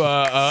wish you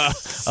a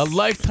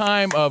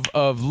lifetime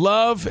of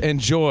love and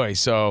joy.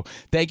 So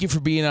thank you for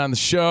being on the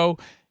show.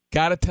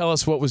 Got to tell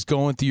us what was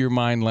going through your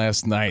mind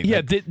last night.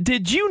 Yeah,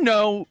 did you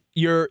know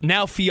your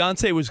now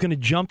fiance was going to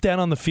jump down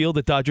on the field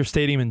at Dodger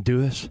Stadium and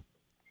do this?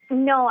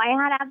 No, I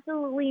had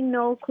absolutely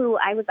no clue.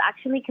 I was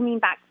actually coming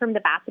back from the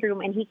bathroom,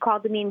 and he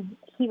called me, and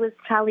he was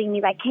telling me,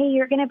 like, hey,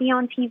 you're going to be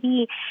on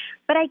TV.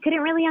 But I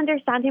couldn't really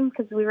understand him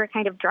because we were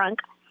kind of drunk,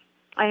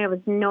 and it was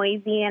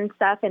noisy and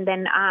stuff. And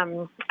then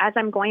as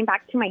I'm going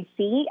back to my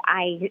seat,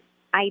 I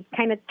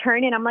kind of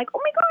turn, and I'm like,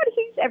 oh, my God,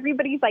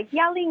 everybody's, like,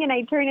 yelling, and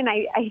I turn, and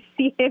I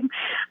see him.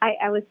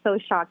 I was so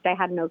shocked. I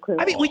had no clue.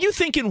 I mean, were you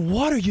thinking,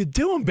 what are you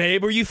doing,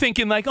 babe? Or were you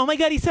thinking, like, oh, my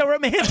God, he's so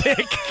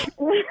romantic?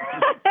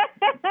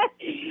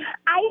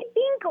 I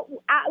think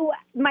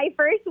my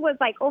first was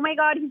like, oh, my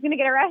God, he's going to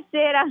get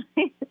arrested.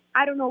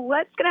 I don't know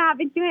what's going to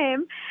happen to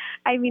him.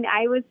 I mean,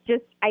 I was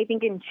just, I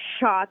think, in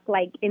shock,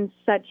 like, in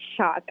such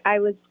shock. I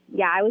was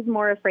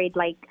more afraid,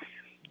 like,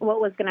 what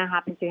was going to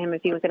happen to him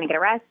if he was going to get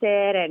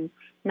arrested and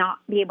not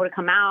be able to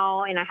come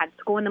out. And I had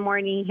school in the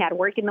morning. He had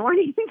work in the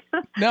morning.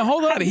 Now,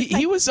 hold on.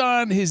 He was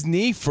on his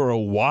knee for a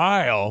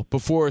while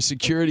before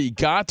security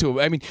got to him.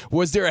 I mean,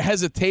 was there a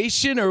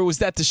hesitation, or was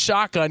that the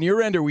shock on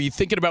your end, or were you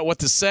thinking about what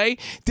to say?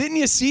 Didn't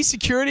you see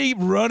security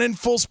running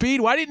full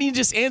speed? Why didn't you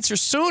just answer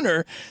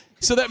sooner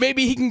so that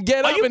maybe he can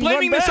get up and run back?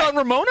 Are you blaming this on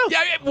Ramona?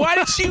 Yeah, why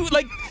did she,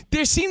 like,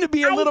 there seemed to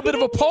be a little bit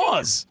of a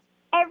pause.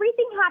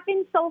 Everything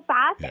happened so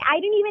fast. I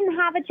didn't even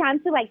have a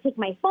chance to, like, take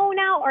my phone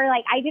out, or,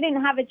 like, I didn't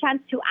have a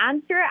chance to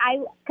answer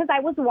because I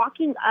was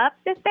walking up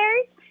the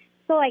stairs.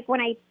 So, like,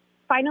 when I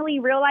finally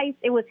realized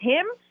it was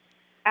him,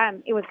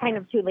 it was kind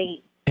of too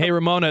late. Hey,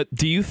 Ramona,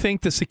 do you think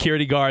the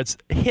security guards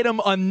hit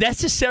him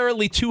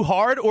unnecessarily too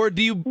hard, or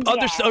do you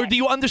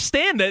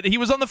understand that he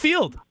was on the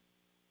field?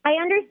 I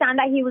understand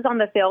that he was on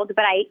the field,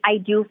 but I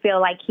do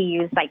feel like he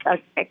used, like,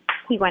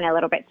 he went a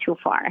little bit too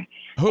far.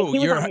 Who,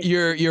 like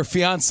your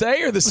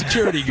fiance or the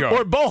security guard?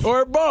 Or both?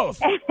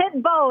 Both.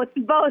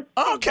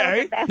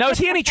 Okay. Now, is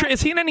he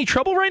in any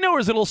trouble right now, or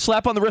is it a little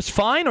slap on the wrist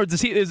fine, or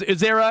is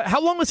there how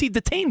long was he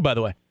detained, by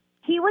the way?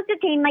 He was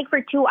detained, like,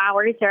 for 2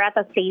 hours there at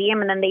the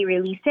stadium, and then they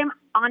released him.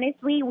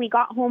 Honestly, we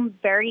got home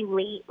very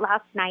late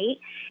last night,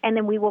 and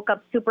then we woke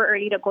up super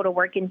early to go to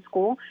work in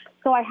school.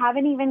 So I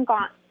haven't even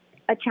got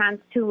a chance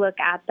to look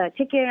at the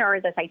ticket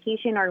or the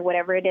citation or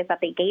whatever it is that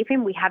they gave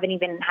him. We haven't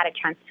even had a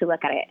chance to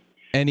look at it.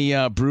 Any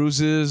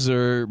bruises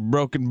or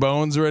broken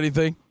bones or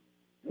anything?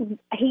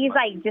 He's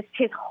like just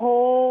his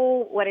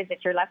whole, what is it,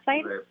 your left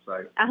side? Left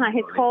side.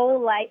 His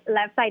whole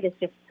left side is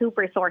just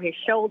super sore. His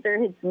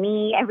shoulder, his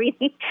knee,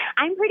 everything.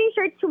 I'm pretty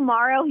sure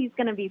tomorrow he's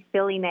going to be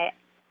feeling it.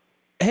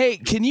 Hey,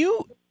 can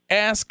you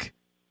ask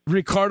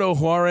Ricardo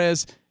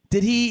Juarez,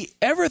 did he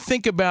ever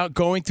think about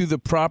going through the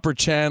proper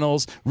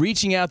channels,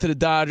 reaching out to the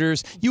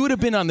Dodgers? You would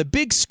have been on the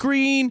big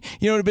screen.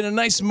 You know, it would have been a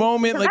nice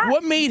moment. Like,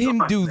 what made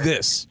him do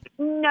this?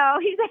 No,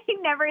 he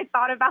never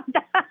thought about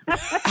that.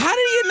 How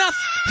did you not?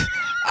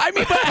 I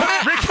mean, but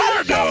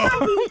Ricardo.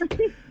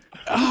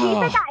 He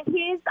said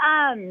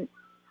that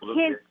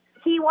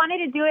he wanted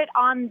to do it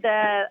on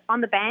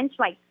the bench,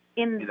 like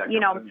in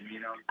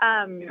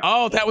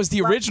Oh, that was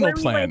the original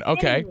plan.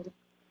 Okay.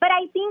 But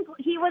I think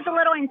he was a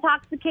little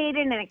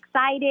intoxicated and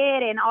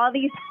excited and all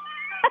these.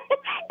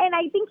 And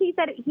I think he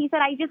said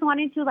I just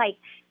wanted to like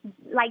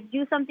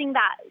do something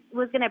that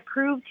was going to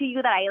prove to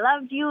you that I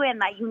loved you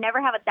and that you never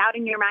have a doubt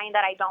in your mind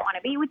that I don't want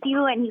to be with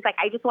you. And he's like,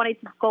 I just wanted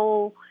to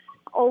go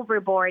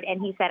overboard.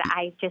 And he said,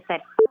 I just said,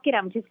 fuck it,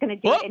 I'm just going to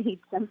do it. And he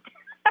jumped.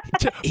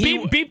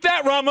 Beep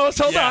that, Ramos.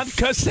 Hold on,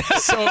 because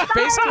so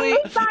basically,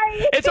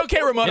 it's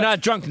okay, Ramona. You're not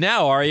drunk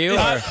now, are you?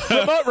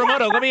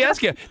 Ramona, let me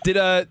ask you: Did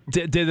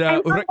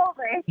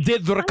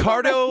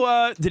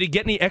Ricardo did he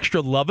get any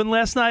extra loving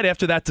last night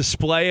after that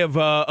display of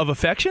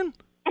affection?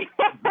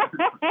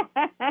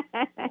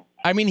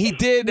 I mean, he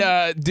did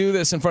do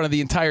this in front of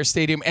the entire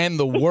stadium and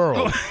the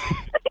world.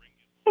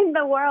 In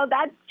the world,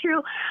 that's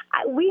true.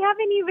 We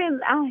haven't even.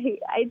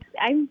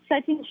 I'm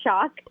such in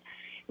shock.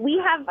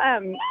 We have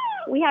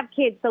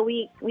kids, so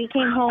we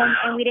came home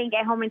and we didn't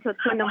get home until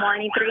 2 in the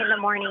morning, 3 in the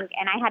morning,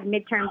 and I had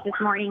midterms this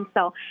morning,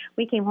 so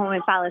we came home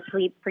and fell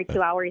asleep for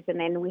 2 hours, and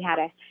then we had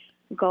to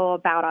go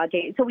about all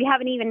day. So we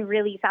haven't even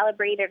really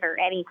celebrated or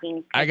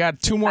anything. I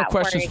got 2 more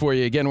questions for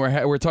you. Again,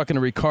 we're talking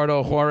to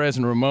Ricardo, Juarez,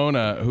 and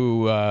Ramona,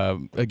 who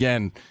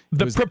again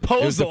it was the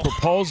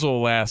proposal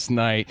last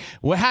night.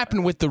 What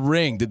happened with the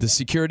ring? Did the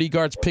security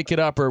guards pick it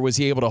up, or was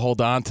he able to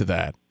hold on to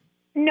that?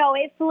 No,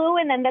 it flew,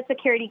 and then the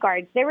security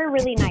guards, they were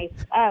really nice.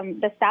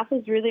 The staff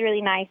was really,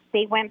 really nice.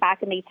 They went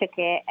back and they took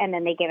it, and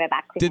then they gave it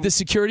back to him. Did the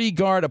security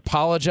guard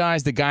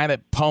apologize, the guy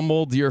that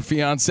pummeled your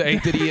fiance?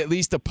 Did he at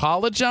least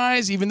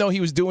apologize, even though he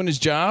was doing his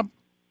job?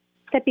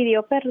 ¿Te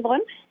pidió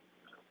perdón?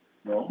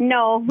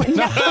 No.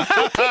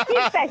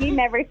 He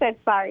never said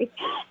sorry.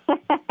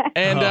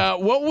 And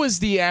what was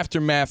the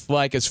aftermath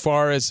like as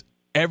far as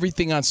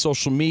everything on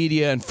social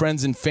media and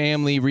friends and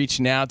family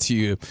reaching out to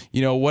you?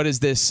 You know, what has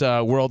this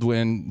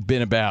whirlwind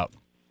been about?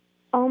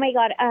 Oh, my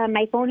God.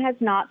 My phone has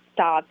not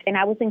stopped, and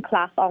I was in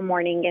class all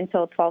morning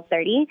until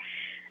 12:30.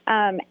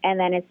 And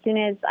then as soon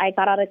as I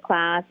got out of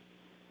class,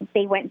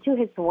 they went to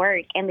his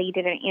work, and they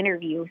did an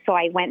interview. So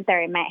I went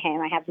there and met him.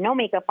 I have no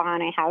makeup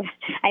on.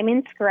 I'm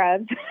in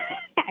scrubs.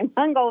 I'm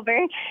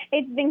hungover.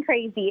 It's been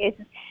crazy.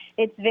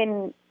 It's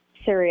been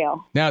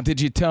surreal. Now, did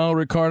you tell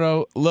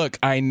Ricardo, look,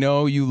 I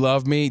know you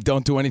love me.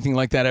 Don't do anything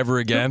like that ever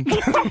again?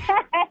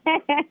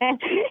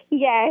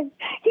 Yes.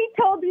 He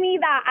told me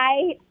that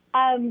I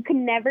could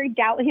never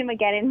doubt him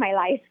again in my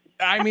life.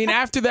 I mean,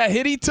 after that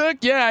hit he took,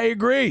 yeah, I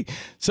agree.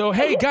 So,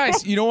 hey,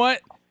 guys, you know what?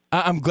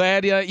 I'm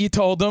glad you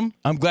told him.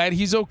 I'm glad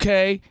he's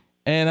okay.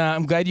 And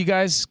I'm glad you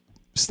guys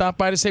stopped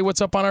by to say what's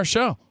up on our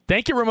show.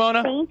 Thank you,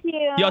 Ramona. Thank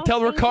you. Yo,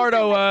 tell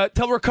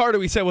Ricardo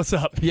we said what's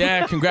up.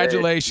 Yeah,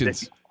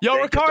 congratulations. Yo,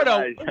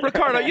 Ricardo,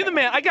 you're the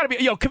man. I gotta be.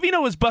 Yo,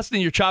 Covino was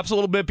busting your chops a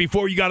little bit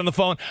before you got on the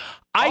phone.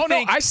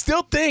 I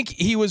still think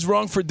he was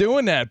wrong for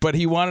doing that, but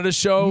he wanted to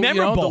show the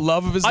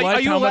love of his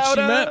life, how much he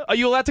meant. Are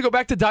you allowed to go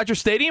back to Dodger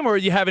Stadium, or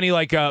do you have any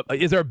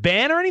is there a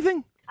ban or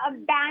anything? A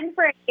ban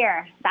for a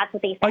year. That's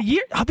what they said. A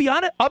year? I'll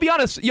be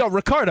honest. Yo,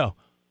 Ricardo,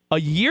 a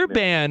year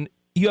ban.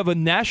 You have a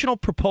national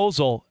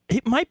proposal.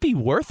 It might be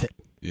worth it.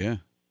 Yeah.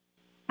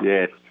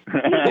 Yes.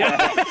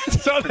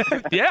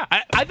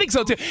 I think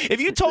so too.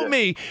 If you told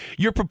me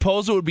your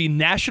proposal would be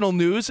national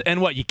news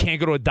and you can't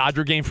go to a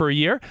Dodger game for a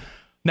year,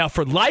 now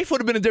for life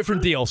would have been a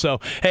different deal. So,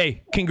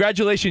 hey,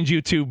 congratulations,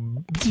 you two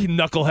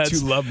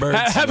knuckleheads. 2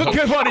 lovebirds. Have a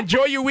good one.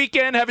 Enjoy your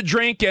weekend. Have a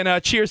drink,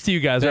 and cheers to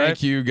you guys.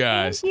 Thank you,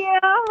 guys. Thank you.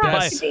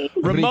 Yes.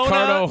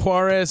 Ricardo,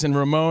 Juarez, and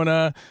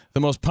Ramona, the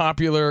most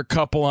popular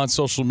couple on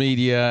social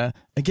media.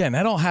 Again,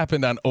 that all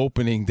happened on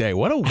opening day.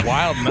 What a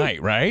wild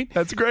night, right?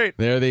 That's great.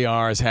 There they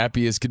are, as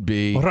happy as could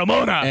be.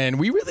 Ramona. And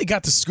we really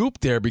got the scoop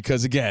there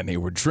because, again, they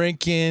were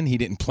drinking. He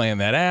didn't plan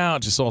that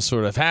out. Just all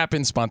sort of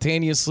happened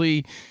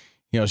spontaneously.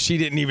 You know, she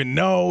didn't even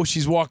know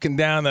she's walking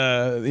down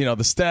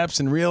the steps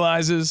and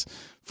realizes.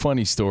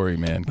 Funny story,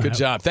 man. Good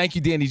job. Thank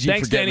you, Danny G,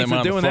 Thanks, for getting Danny, them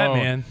on for doing the phone.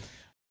 that, man.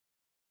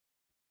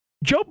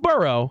 Joe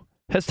Burrow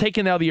has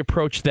taken now the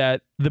approach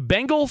that the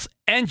Bengals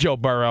and Joe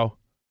Burrow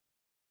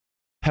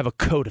have a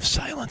code of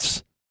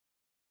silence.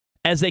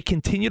 As they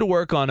continue to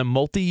work on a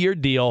multi-year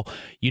deal,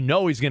 you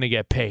know he's going to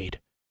get paid.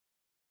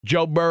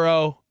 Joe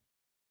Burrow,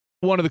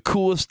 one of the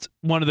coolest,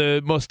 one of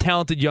the most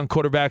talented young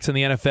quarterbacks in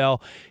the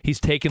NFL. He's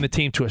taken the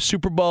team to a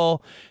Super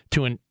Bowl,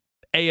 to an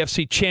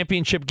AFC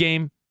championship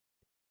game.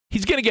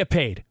 He's going to get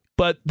paid,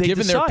 but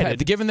given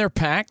their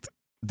pact,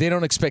 they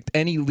don't expect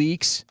any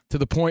leaks to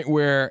the point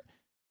where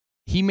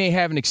he may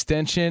have an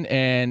extension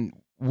and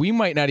we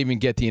might not even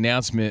get the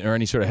announcement or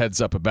any sort of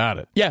heads up about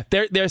it. Yeah,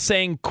 they're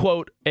saying,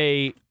 quote,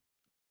 a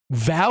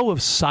vow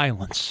of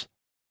silence.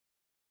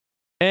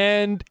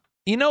 And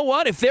you know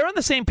what? If they're on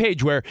the same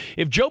page where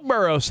if Joe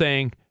Burrow's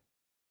saying,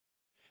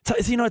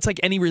 it's like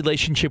any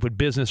relationship with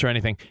business or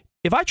anything.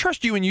 If I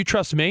trust you and you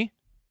trust me,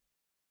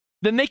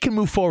 then they can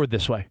move forward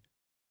this way.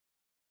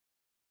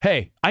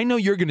 Hey, I know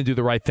you're going to do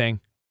the right thing.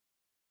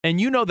 And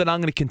you know that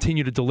I'm going to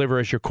continue to deliver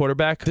as your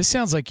quarterback. This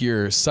sounds like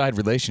your side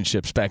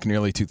relationships back in the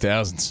early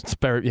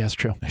 2000s. Yeah, it's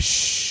true.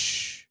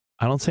 Shh.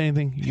 I don't say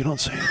anything. You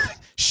don't say anything.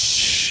 Shh.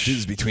 This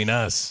is between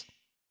us.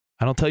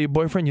 I don't tell your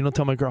boyfriend, you don't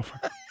tell my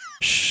girlfriend.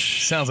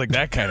 Sounds like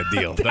that kind of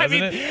deal,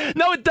 doesn't it?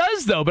 No, it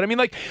does, though. But I mean,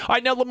 like, all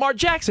right, now Lamar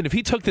Jackson, if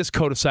he took this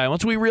code of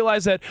silence, we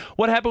realize that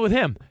what happened with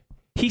him?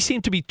 He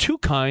seemed to be too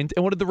kind,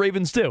 and what did the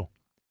Ravens do?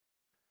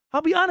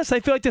 I'll be honest, I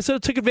feel like they sort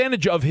of took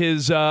advantage of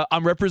his,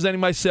 I'm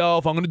representing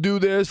myself, I'm going to do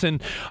this,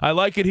 and I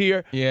like it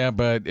here. Yeah,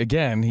 but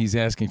again, he's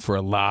asking for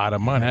a lot of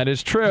money. That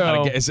is true.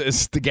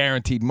 It's the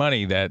guaranteed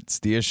money that's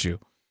the issue.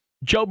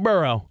 Joe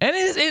Burrow.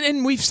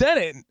 And we've said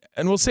it,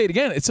 and we'll say it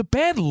again, it's a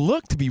bad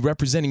look to be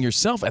representing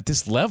yourself at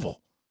this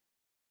level.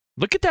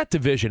 Look at that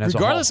division as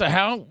regardless a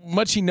whole. of how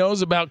much he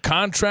knows about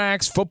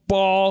contracts,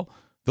 football,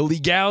 the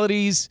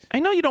legalities. I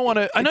know you don't want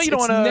to.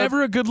 It's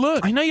never a good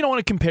look. I know you don't want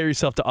to compare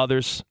yourself to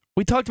others.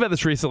 We talked about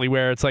this recently,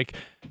 where it's like,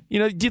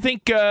 do you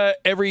think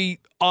every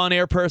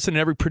on-air person and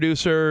every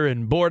producer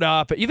and board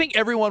op, you think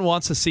everyone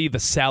wants to see the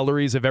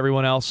salaries of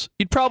everyone else?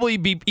 You'd probably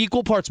be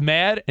equal parts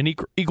mad and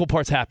equal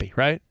parts happy,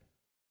 right?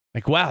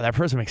 Like, wow, that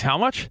person makes how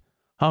much?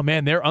 Oh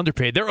man, they're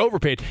underpaid. They're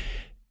overpaid.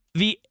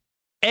 The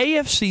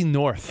AFC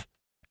North,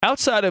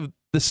 outside of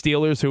the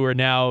Steelers, who are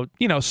now,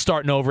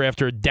 starting over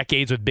after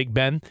decades with Big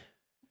Ben,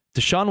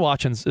 Deshaun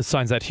Watson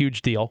signs that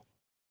huge deal.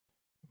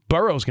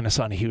 Burrow's going to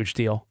sign a huge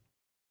deal.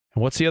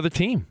 And what's the other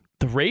team?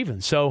 The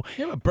Ravens. So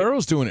yeah, but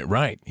Burrow's doing it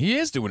right. He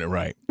is doing it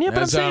right. Yeah,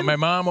 but as my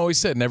mom always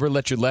said, never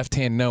let your left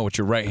hand know what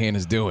your right hand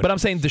is doing. But I'm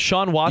saying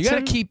Deshaun Watson. You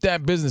got to keep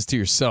that business to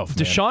yourself.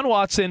 Deshaun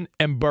Watson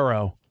and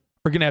Burrow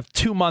are going to have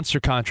 2 monster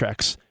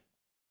contracts.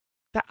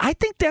 I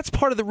think that's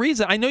part of the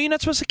reason. I know you're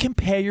not supposed to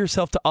compare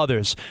yourself to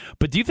others,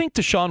 but do you think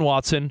Deshaun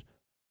Watson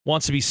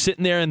wants to be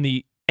sitting there in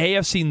the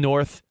AFC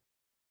North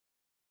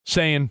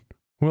saying,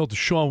 well,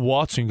 Deshaun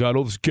Watson got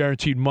all this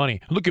guaranteed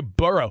money. Look at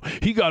Burrow.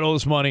 He got all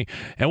this money.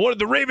 And what did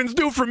the Ravens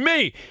do for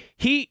me?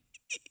 He's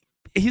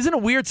in a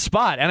weird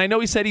spot. And I know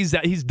he said he's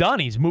done.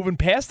 He's moving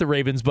past the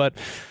Ravens. But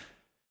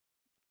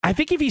I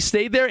think if he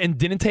stayed there and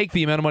didn't take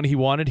the amount of money he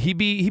wanted, he'd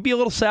be a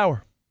little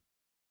sour.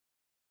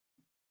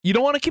 You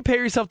don't want to compare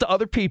yourself to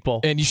other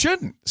people. And you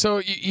shouldn't.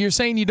 So you're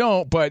saying you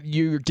don't, but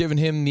you're giving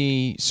him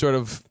the sort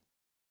of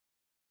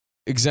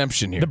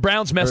exemption here. The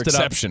Browns messed it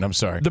up. Exception, I'm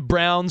sorry. The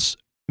Browns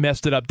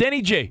messed it up.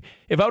 Denny G,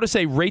 if I were to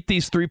say rate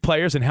these 3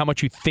 players and how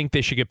much you think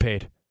they should get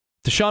paid.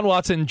 Deshaun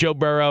Watson, Joe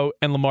Burrow,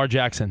 and Lamar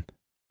Jackson.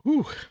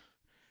 Whew.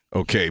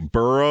 Okay,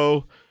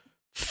 Burrow,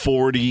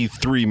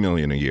 $43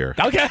 million a year.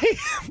 Okay.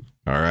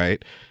 All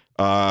right.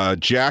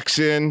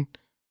 Jackson,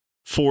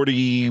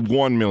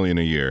 $41 million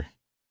a year.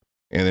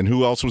 And then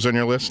who else was on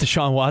your list?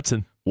 Deshaun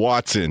Watson.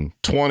 Watson,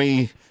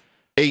 $28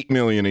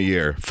 million a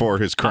year for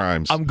his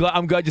crimes. I'm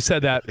glad you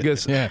said that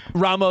because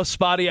Ramos,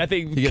 Spotty, I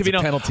think he gets a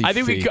penalty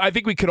fee. I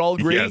think we could all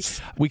agree. Yes.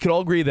 We could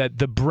all agree that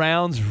the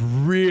Browns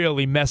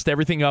really messed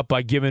everything up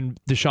by giving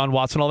Deshaun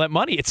Watson all that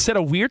money. It set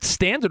a weird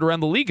standard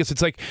around the league.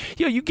 It's like,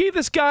 you gave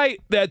this guy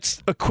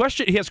that's a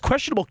question. He has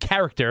questionable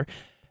character,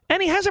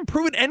 and he hasn't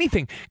proven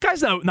anything.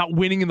 Guy's not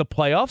winning in the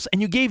playoffs,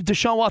 and you gave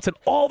Deshaun Watson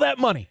all that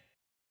money.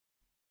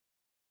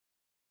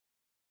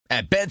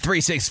 At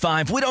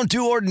Bet365, we don't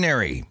do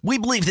ordinary. We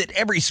believe that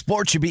every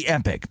sport should be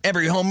epic.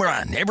 Every home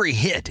run, every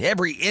hit,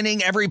 every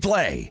inning, every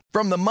play.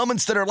 From the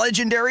moments that are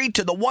legendary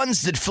to the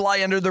ones that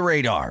fly under the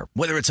radar.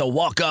 Whether it's a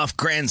walk-off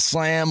grand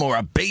slam or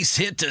a base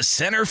hit to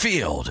center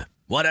field.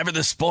 Whatever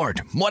the sport,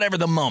 whatever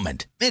the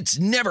moment. It's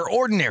never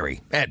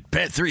ordinary at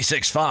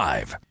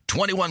Bet365.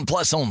 21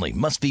 plus only.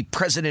 Must be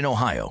present in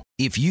Ohio.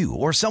 If you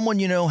or someone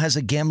you know has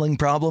a gambling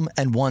problem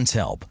and wants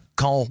help,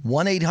 call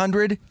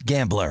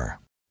 1-800-GAMBLER.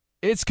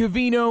 It's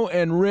Covino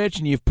and Rich,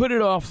 and you've put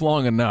it off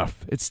long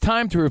enough. It's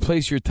time to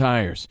replace your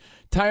tires.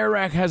 Tire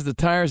Rack has the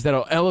tires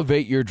that'll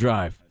elevate your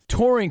drive.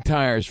 Touring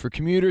tires for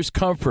commuters'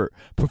 comfort.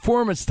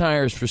 Performance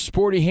tires for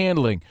sporty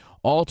handling.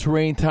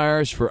 All-terrain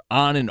tires for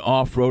on- and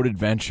off-road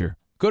adventure.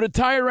 Go to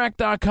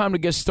TireRack.com to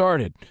get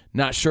started.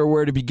 Not sure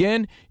where to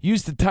begin?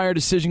 Use the Tire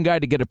Decision Guide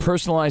to get a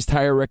personalized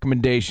tire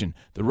recommendation.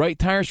 The right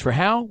tires for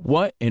how,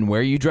 what, and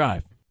where you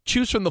drive.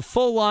 Choose from the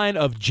full line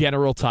of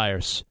General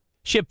Tires.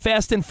 Ship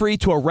fast and free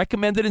to a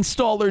recommended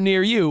installer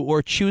near you,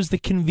 or choose the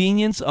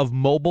convenience of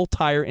mobile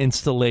tire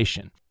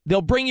installation.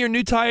 They'll bring your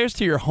new tires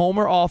to your home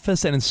or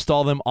office and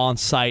install them on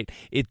site.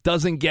 It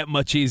doesn't get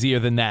much easier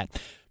than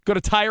that. Go to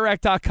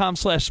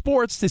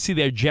TireRack.com/sports to see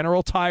their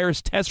General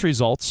Tires test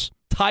results,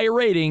 tire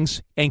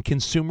ratings, and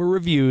consumer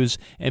reviews,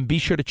 and be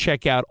sure to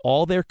check out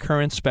all their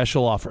current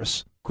special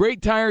offers.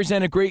 Great tires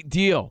and a great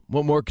deal.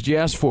 What more could you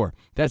ask for?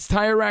 That's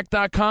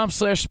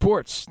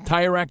TireRack.com/sports.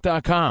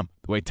 TireRack.com,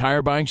 the way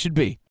tire buying should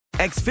be.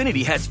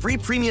 Xfinity has free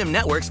premium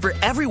networks for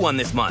everyone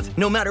this month,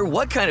 no matter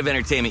what kind of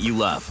entertainment you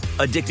love.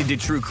 Addicted to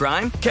true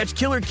crime? Catch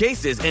killer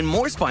cases and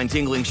more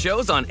spine-tingling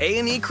shows on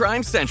A&E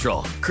Crime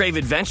Central. Crave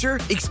adventure?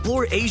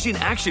 Explore Asian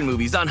action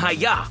movies on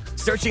Hi-Ya.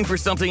 Searching for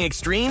something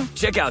extreme?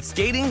 Check out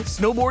skating,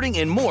 snowboarding,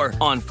 and more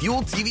on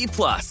Fuel TV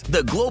Plus,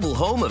 the global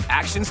home of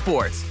action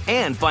sports.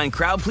 And find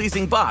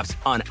crowd-pleasing bops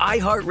on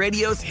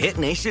iHeartRadio's Hit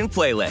Nation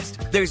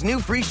playlist. There's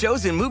new free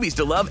shows and movies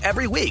to love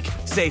every week.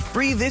 Say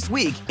free this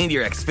week in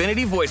your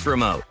Xfinity voice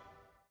remote.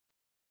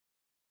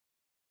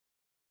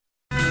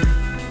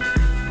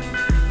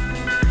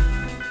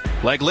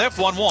 Leg lift,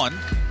 1-1.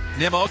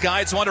 Nimmo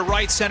guides one to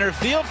right center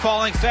field,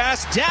 falling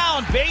fast,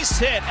 down, base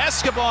hit.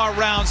 Escobar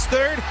rounds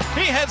third.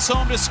 He heads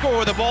home to score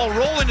with the ball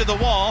rolling to the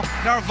wall.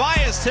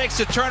 Narvaez takes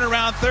a turn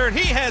around third.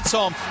 He heads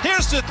home.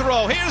 Here's the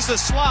throw. Here's the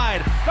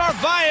slide.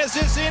 Narvaez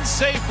is in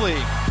safely.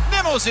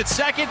 Nimmo's at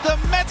second. The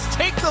Mets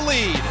take the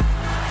lead.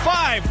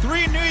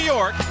 5-3 New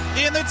York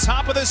in the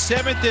top of the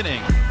 7th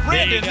inning.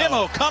 Brandon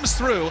Nimmo comes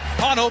through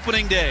on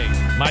opening day.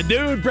 My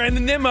dude,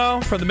 Brandon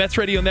Nimmo from the Mets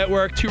Radio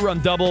Network,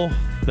 2-run double.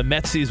 The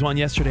Metsies won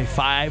yesterday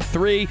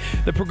 5-3.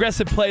 The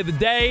progressive play of the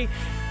day.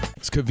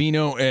 It's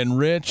Covino and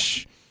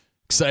Rich.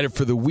 Excited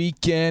for the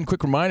weekend.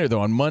 Quick reminder,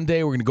 though, on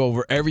Monday, we're going to go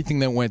over everything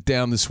that went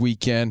down this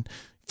weekend.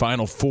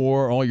 Final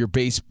Four, all your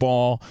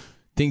baseball,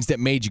 things that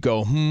made you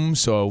go,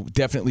 So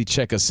definitely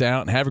check us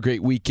out and have a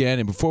great weekend.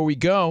 And before we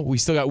go, we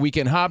still got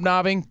weekend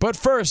hobnobbing. But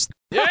first,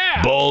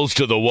 Balls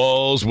to the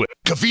walls with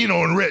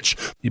Covino and Rich.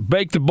 You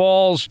bake the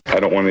balls. I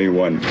don't want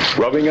anyone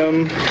rubbing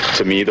them.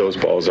 To me, those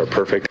balls are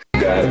perfect.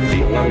 You gotta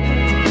feel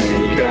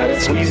them. You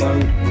gotta squeeze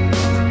them.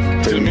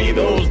 To me,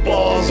 those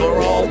balls are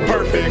all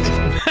perfect.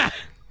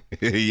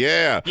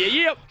 Yeah.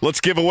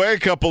 Let's give away a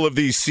couple of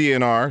these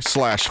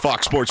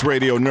CNR/Fox Sports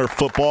Radio Nerf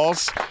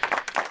footballs.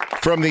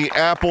 From the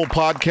Apple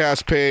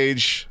podcast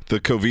page,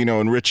 the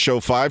Covino and Rich Show,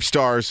 5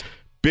 stars.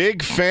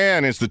 Big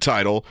fan is the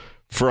title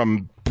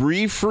from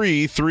Bree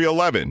Free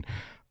 311.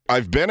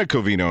 I've been a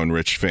Covino and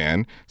Rich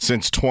fan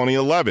since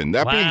 2011.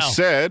 That being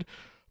said,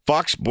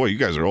 you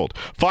guys are old.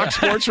 Fox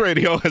Sports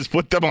Radio has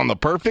put them on the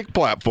perfect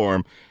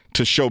platform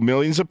to show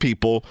millions of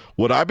people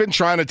what I've been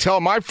trying to tell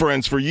my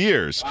friends for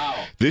years.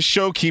 This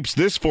show keeps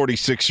this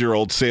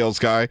 46-year-old sales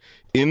guy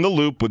in the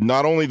loop with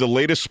not only the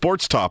latest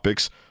sports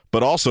topics,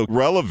 but also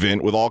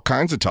relevant with all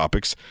kinds of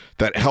topics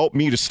that help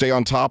me to stay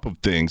on top of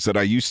things that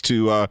I used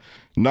to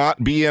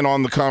not be in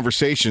on the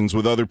conversations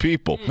with other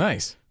people.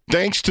 Nice.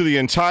 Thanks to the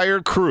entire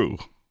crew.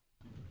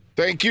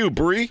 Thank you,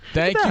 Bree.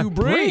 Thank you,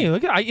 Bree.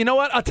 Look at, you know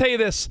what? I'll tell you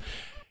this.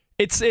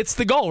 It's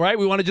the goal, right?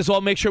 We want to just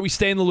all make sure we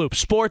stay in the loop.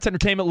 Sports,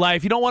 entertainment,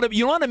 life. You don't want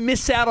to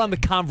miss out on the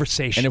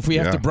conversation. And if we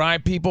have to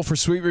bribe people for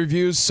sweet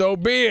reviews, so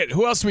be it.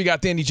 Who else we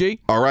got, Danny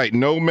G? All right,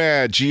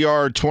 Nomad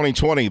GR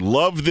 2020.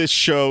 Love this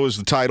show is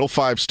the title,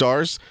 5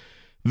 stars.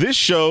 This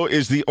show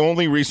is the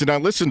only reason I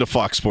listen to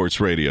Fox Sports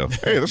Radio.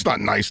 Hey, that's not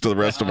nice to the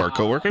rest of our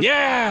coworkers.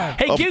 Yeah.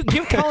 Hey,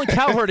 give Colin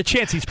Cowherd a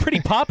chance. He's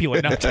pretty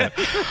popular now.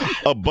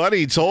 A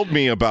buddy told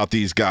me about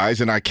these guys,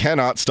 and I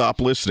cannot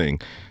stop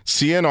listening.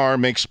 CNR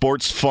makes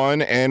sports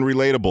fun and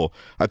relatable.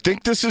 I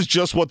think this is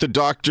just what the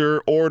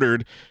doctor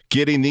ordered,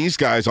 getting these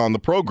guys on the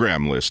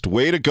program list.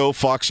 Way to go,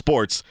 Fox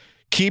Sports.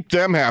 Keep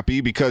them happy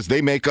because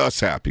they make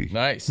us happy.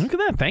 Nice. Look at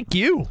that. Thank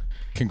you.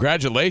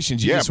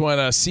 Congratulations. You just won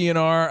a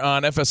CNR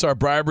on FSR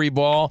bribery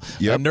ball,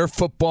 Nerf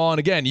football. And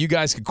again, you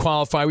guys could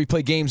qualify. We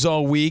play games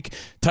all week.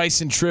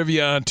 Tyson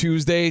trivia on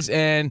Tuesdays.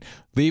 And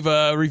leave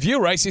a review,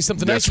 right? Say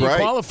something nice and you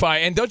qualify.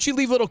 And don't you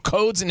leave little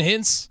codes and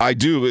hints? I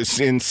do. It's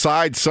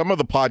inside some of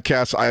the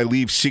podcasts, I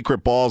leave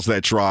secret balls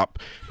that drop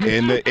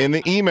in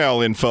the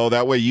email info.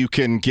 That way you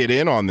can get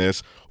in on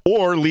this.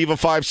 Or leave a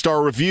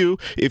 5-star review.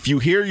 If you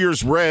hear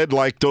yours read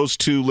like those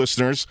two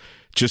listeners,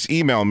 just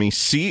email me,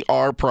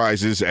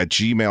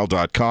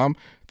 crprizes@gmail.com.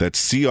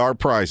 That's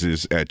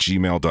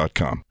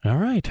crprizes@gmail.com. All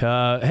right.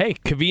 Hey,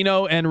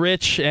 Covino and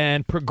Rich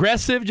and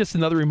Progressive, just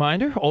another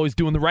reminder, always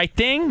doing the right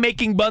thing,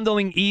 making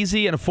bundling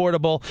easy and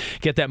affordable.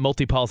 Get that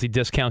multi-policy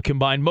discount,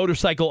 combined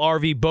motorcycle,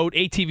 RV, boat,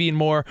 ATV, and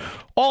more,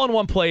 all in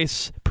one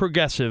place.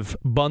 Progressive,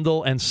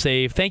 bundle and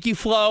save. Thank you,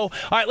 Flo. All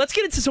right, let's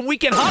get into some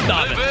weekend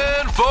hobnobbing.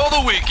 Living for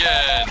the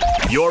weekend.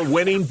 Your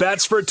winning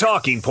bets for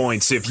talking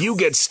points if you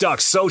get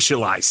stuck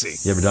socializing.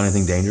 You ever done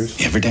anything dangerous?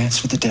 You ever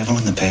danced with the devil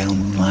in the pale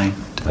moonlight?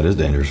 That is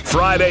dangerous.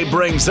 Friday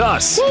brings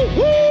us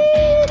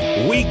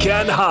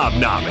Weekend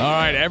Hobnobbing. All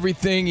right,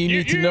 everything you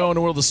need to know in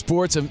the world of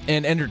sports and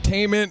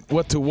entertainment,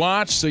 what to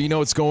watch so you know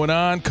what's going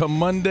on. Come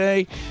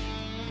Monday,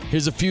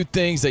 here's a few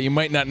things that you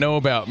might not know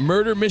about.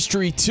 Murder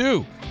Mystery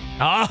 2.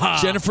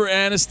 Jennifer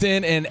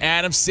Aniston and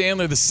Adam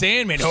Sandler, the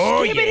Sandman.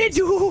 Oh, yes.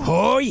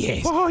 Oh,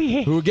 yes. Oh,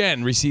 yeah. Who,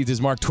 again, received his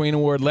Mark Twain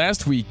Award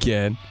last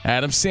weekend.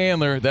 Adam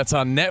Sandler, that's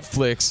on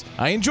Netflix.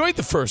 I enjoyed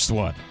the first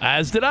one.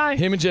 As did I.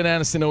 Him and Jen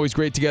Aniston always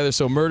great together,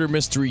 so Murder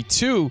Mystery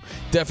 2,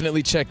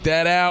 definitely check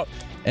that out.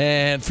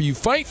 And for you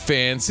fight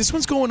fans, this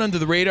one's going under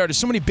the radar. There's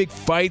so many big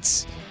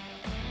fights.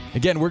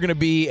 Again, we're going to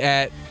be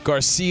at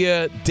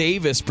Garcia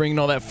Davis, bringing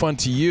all that fun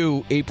to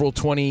you April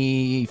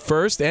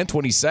 21st and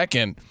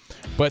 22nd.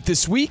 But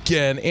this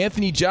weekend,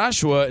 Anthony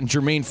Joshua and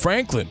Jermaine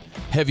Franklin,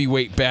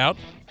 heavyweight bout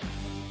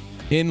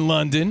in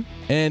London.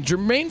 And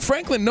Jermaine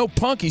Franklin, no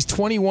punk, he's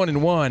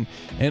 21-1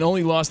 and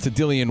only lost to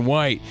Dillian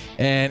White.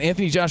 And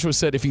Anthony Joshua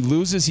said if he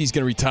loses, he's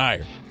going to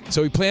retire.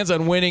 So he plans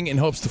on winning and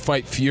hopes to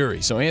fight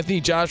Fury. So Anthony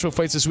Joshua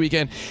fights this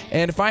weekend.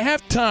 And if I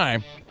have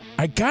time,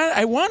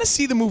 I want to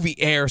see the movie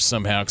Air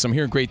somehow because I'm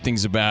hearing great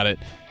things about it.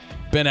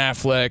 Ben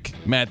Affleck,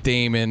 Matt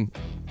Damon.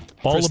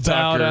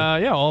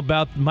 All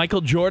about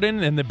Michael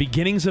Jordan and the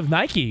beginnings of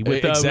Nike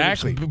with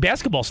exactly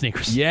basketball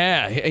sneakers.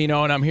 Yeah, and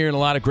I'm hearing a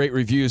lot of great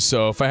reviews,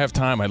 so if I have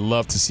time, I'd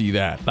love to see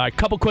that. All right,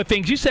 couple quick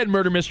things. You said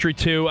Murder Mystery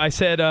 2. I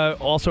said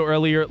also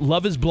earlier,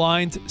 Love is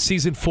Blind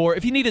Season 4.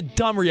 If you need a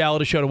dumb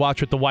reality show to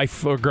watch with the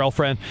wife or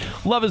girlfriend,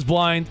 Love is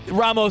Blind.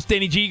 Ramos,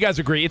 Danny G, you guys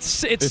agree. It's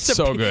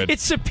so good.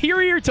 It's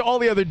superior to all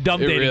the other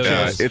dumb dating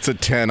shows. It's a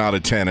 10 out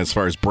of 10 as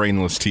far as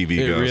brainless TV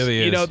goes. It really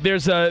is.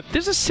 There's a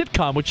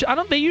sitcom, which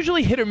they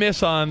usually hit or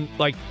miss on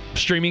like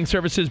streaming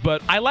services,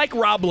 but I like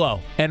Rob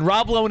Lowe. And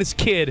Rob Lowe and his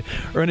kid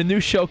are in a new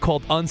show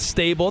called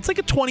Unstable. It's like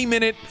a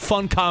 20-minute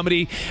fun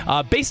comedy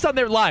based on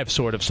their lives,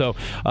 sort of. So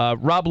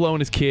Rob Lowe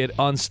and his kid,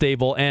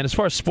 Unstable. And as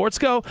far as sports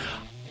go,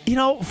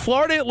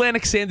 Florida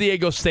Atlantic, San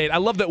Diego State. I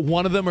love that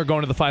one of them are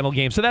going to the final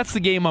game. So that's the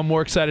game I'm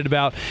more excited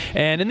about.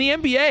 And in the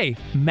NBA,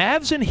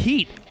 Mavs and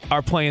Heat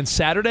are playing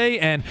Saturday.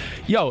 And,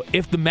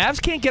 if the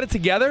Mavs can't get it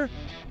together,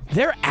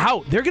 they're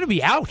out. They're going to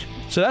be out.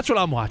 So that's what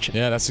I'm watching.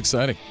 Yeah, that's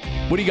exciting.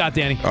 What do you got,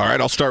 Danny? All right,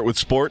 I'll start with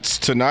sports.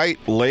 Tonight,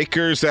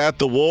 Lakers at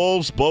the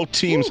Wolves. Both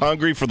teams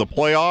hungry for the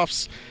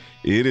playoffs.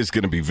 It is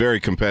going to be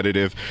very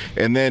competitive.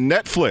 And then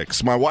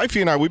Netflix. My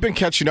wifey and I, we've been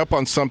catching up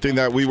on something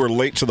that we were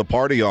late to the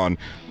party on,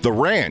 The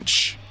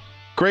Ranch.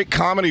 Great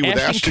comedy with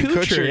Ashton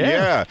Kutcher.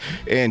 Yeah.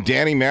 And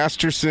Danny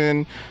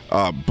Masterson,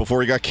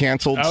 before he got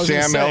canceled.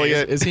 Sam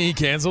Elliott. Is he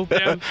canceled?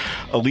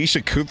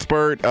 Alicia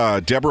Cuthbert,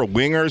 Deborah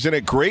Winger's in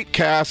it. Great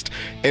cast.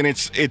 And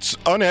it's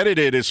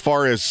unedited as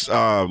far as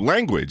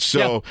language.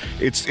 So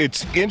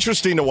it's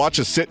interesting to watch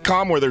a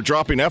sitcom where they're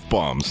dropping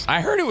F-bombs.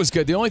 I heard it was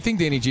good. The only thing,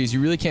 Danny G, is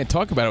you really can't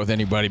talk about it with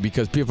anybody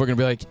because people are going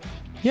to be like,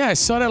 yeah, I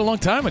saw that a long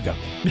time ago.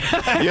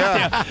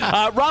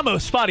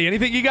 Ramos, Spotty,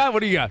 anything you got?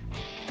 What do you got?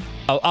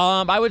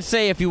 I would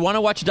say if you want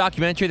to watch a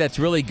documentary that's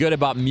really good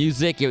about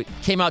music, it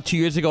came out 2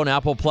 years ago on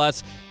Apple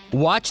Plus.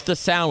 Watch The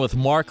Sound with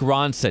Mark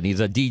Ronson.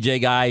 He's a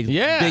DJ guy,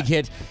 big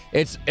hit.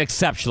 It's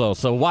exceptional,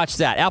 so watch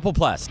that. Apple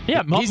Plus.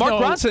 Yeah, Mark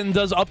Ronson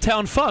does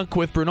Uptown Funk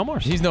with Bruno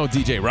Mars. He's no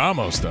DJ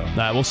Ramos, though. All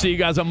right, we'll see you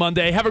guys on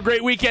Monday. Have a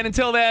great weekend.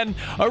 Until then,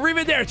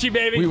 arrivederci,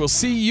 baby. We will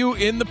see you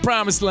in the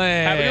promised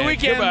land. Have a good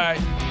weekend.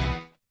 Goodbye.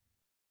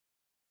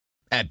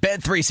 At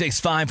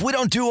Bet365, we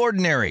don't do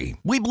ordinary.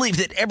 We believe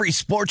that every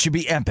sport should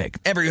be epic.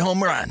 Every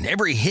home run,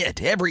 every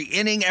hit, every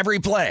inning, every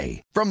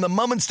play. From the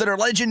moments that are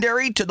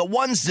legendary to the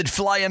ones that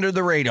fly under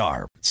the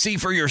radar. See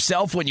for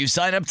yourself when you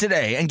sign up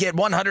today and get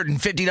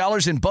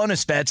 $150 in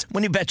bonus bets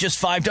when you bet just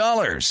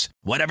 $5.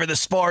 Whatever the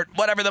sport,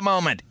 whatever the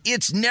moment,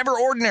 it's never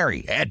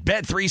ordinary at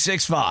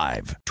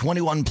Bet365.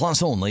 21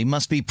 plus only.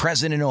 Must be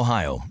present in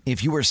Ohio.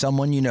 If you or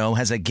someone you know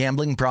has a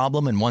gambling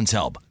problem and wants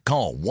help,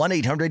 call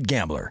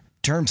 1-800-GAMBLER.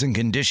 Terms and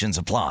conditions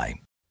apply.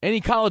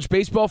 Any college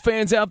baseball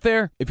fans out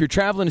there? If you're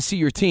traveling to see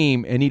your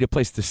team and need a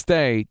place to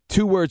stay,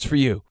 2 words for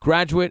you: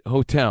 Graduate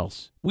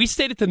Hotels. We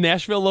stayed at the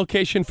Nashville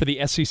location for the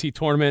SEC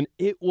tournament.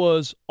 It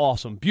was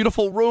awesome.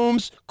 Beautiful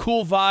rooms,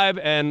 cool vibe,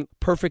 and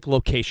perfect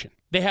location.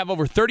 They have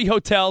over 30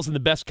 hotels in the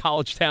best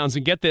college towns,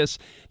 and get this,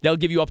 they'll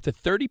give you up to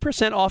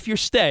 30% off your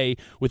stay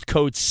with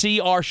code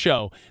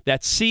CRSHOW.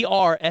 That's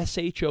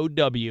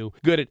CRSHOW.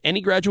 Good at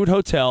any Graduate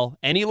Hotel,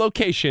 any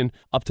location,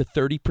 up to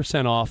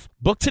 30% off.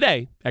 Book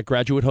today at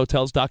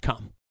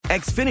graduatehotels.com.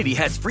 Xfinity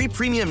has free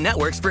premium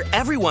networks for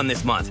everyone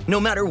this month, no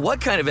matter what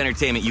kind of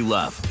entertainment you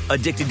love.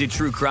 Addicted to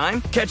true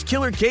crime? Catch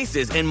killer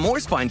cases and more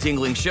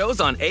spine-tingling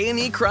shows on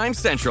A&E Crime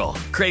Central.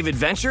 Crave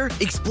adventure?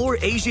 Explore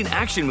Asian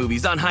action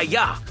movies on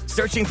Hi-Ya.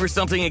 Searching for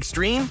something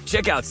extreme?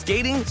 Check out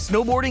skating,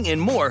 snowboarding, and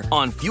more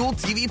on Fuel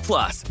TV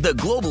Plus, the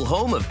global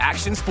home of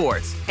action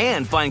sports.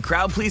 And find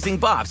crowd-pleasing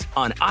bops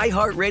on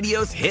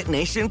iHeartRadio's Hit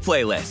Nation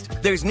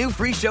playlist. There's new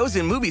free shows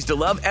and movies to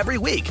love every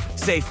week.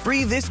 Say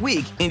free this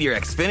week in your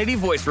Xfinity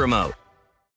voice remote.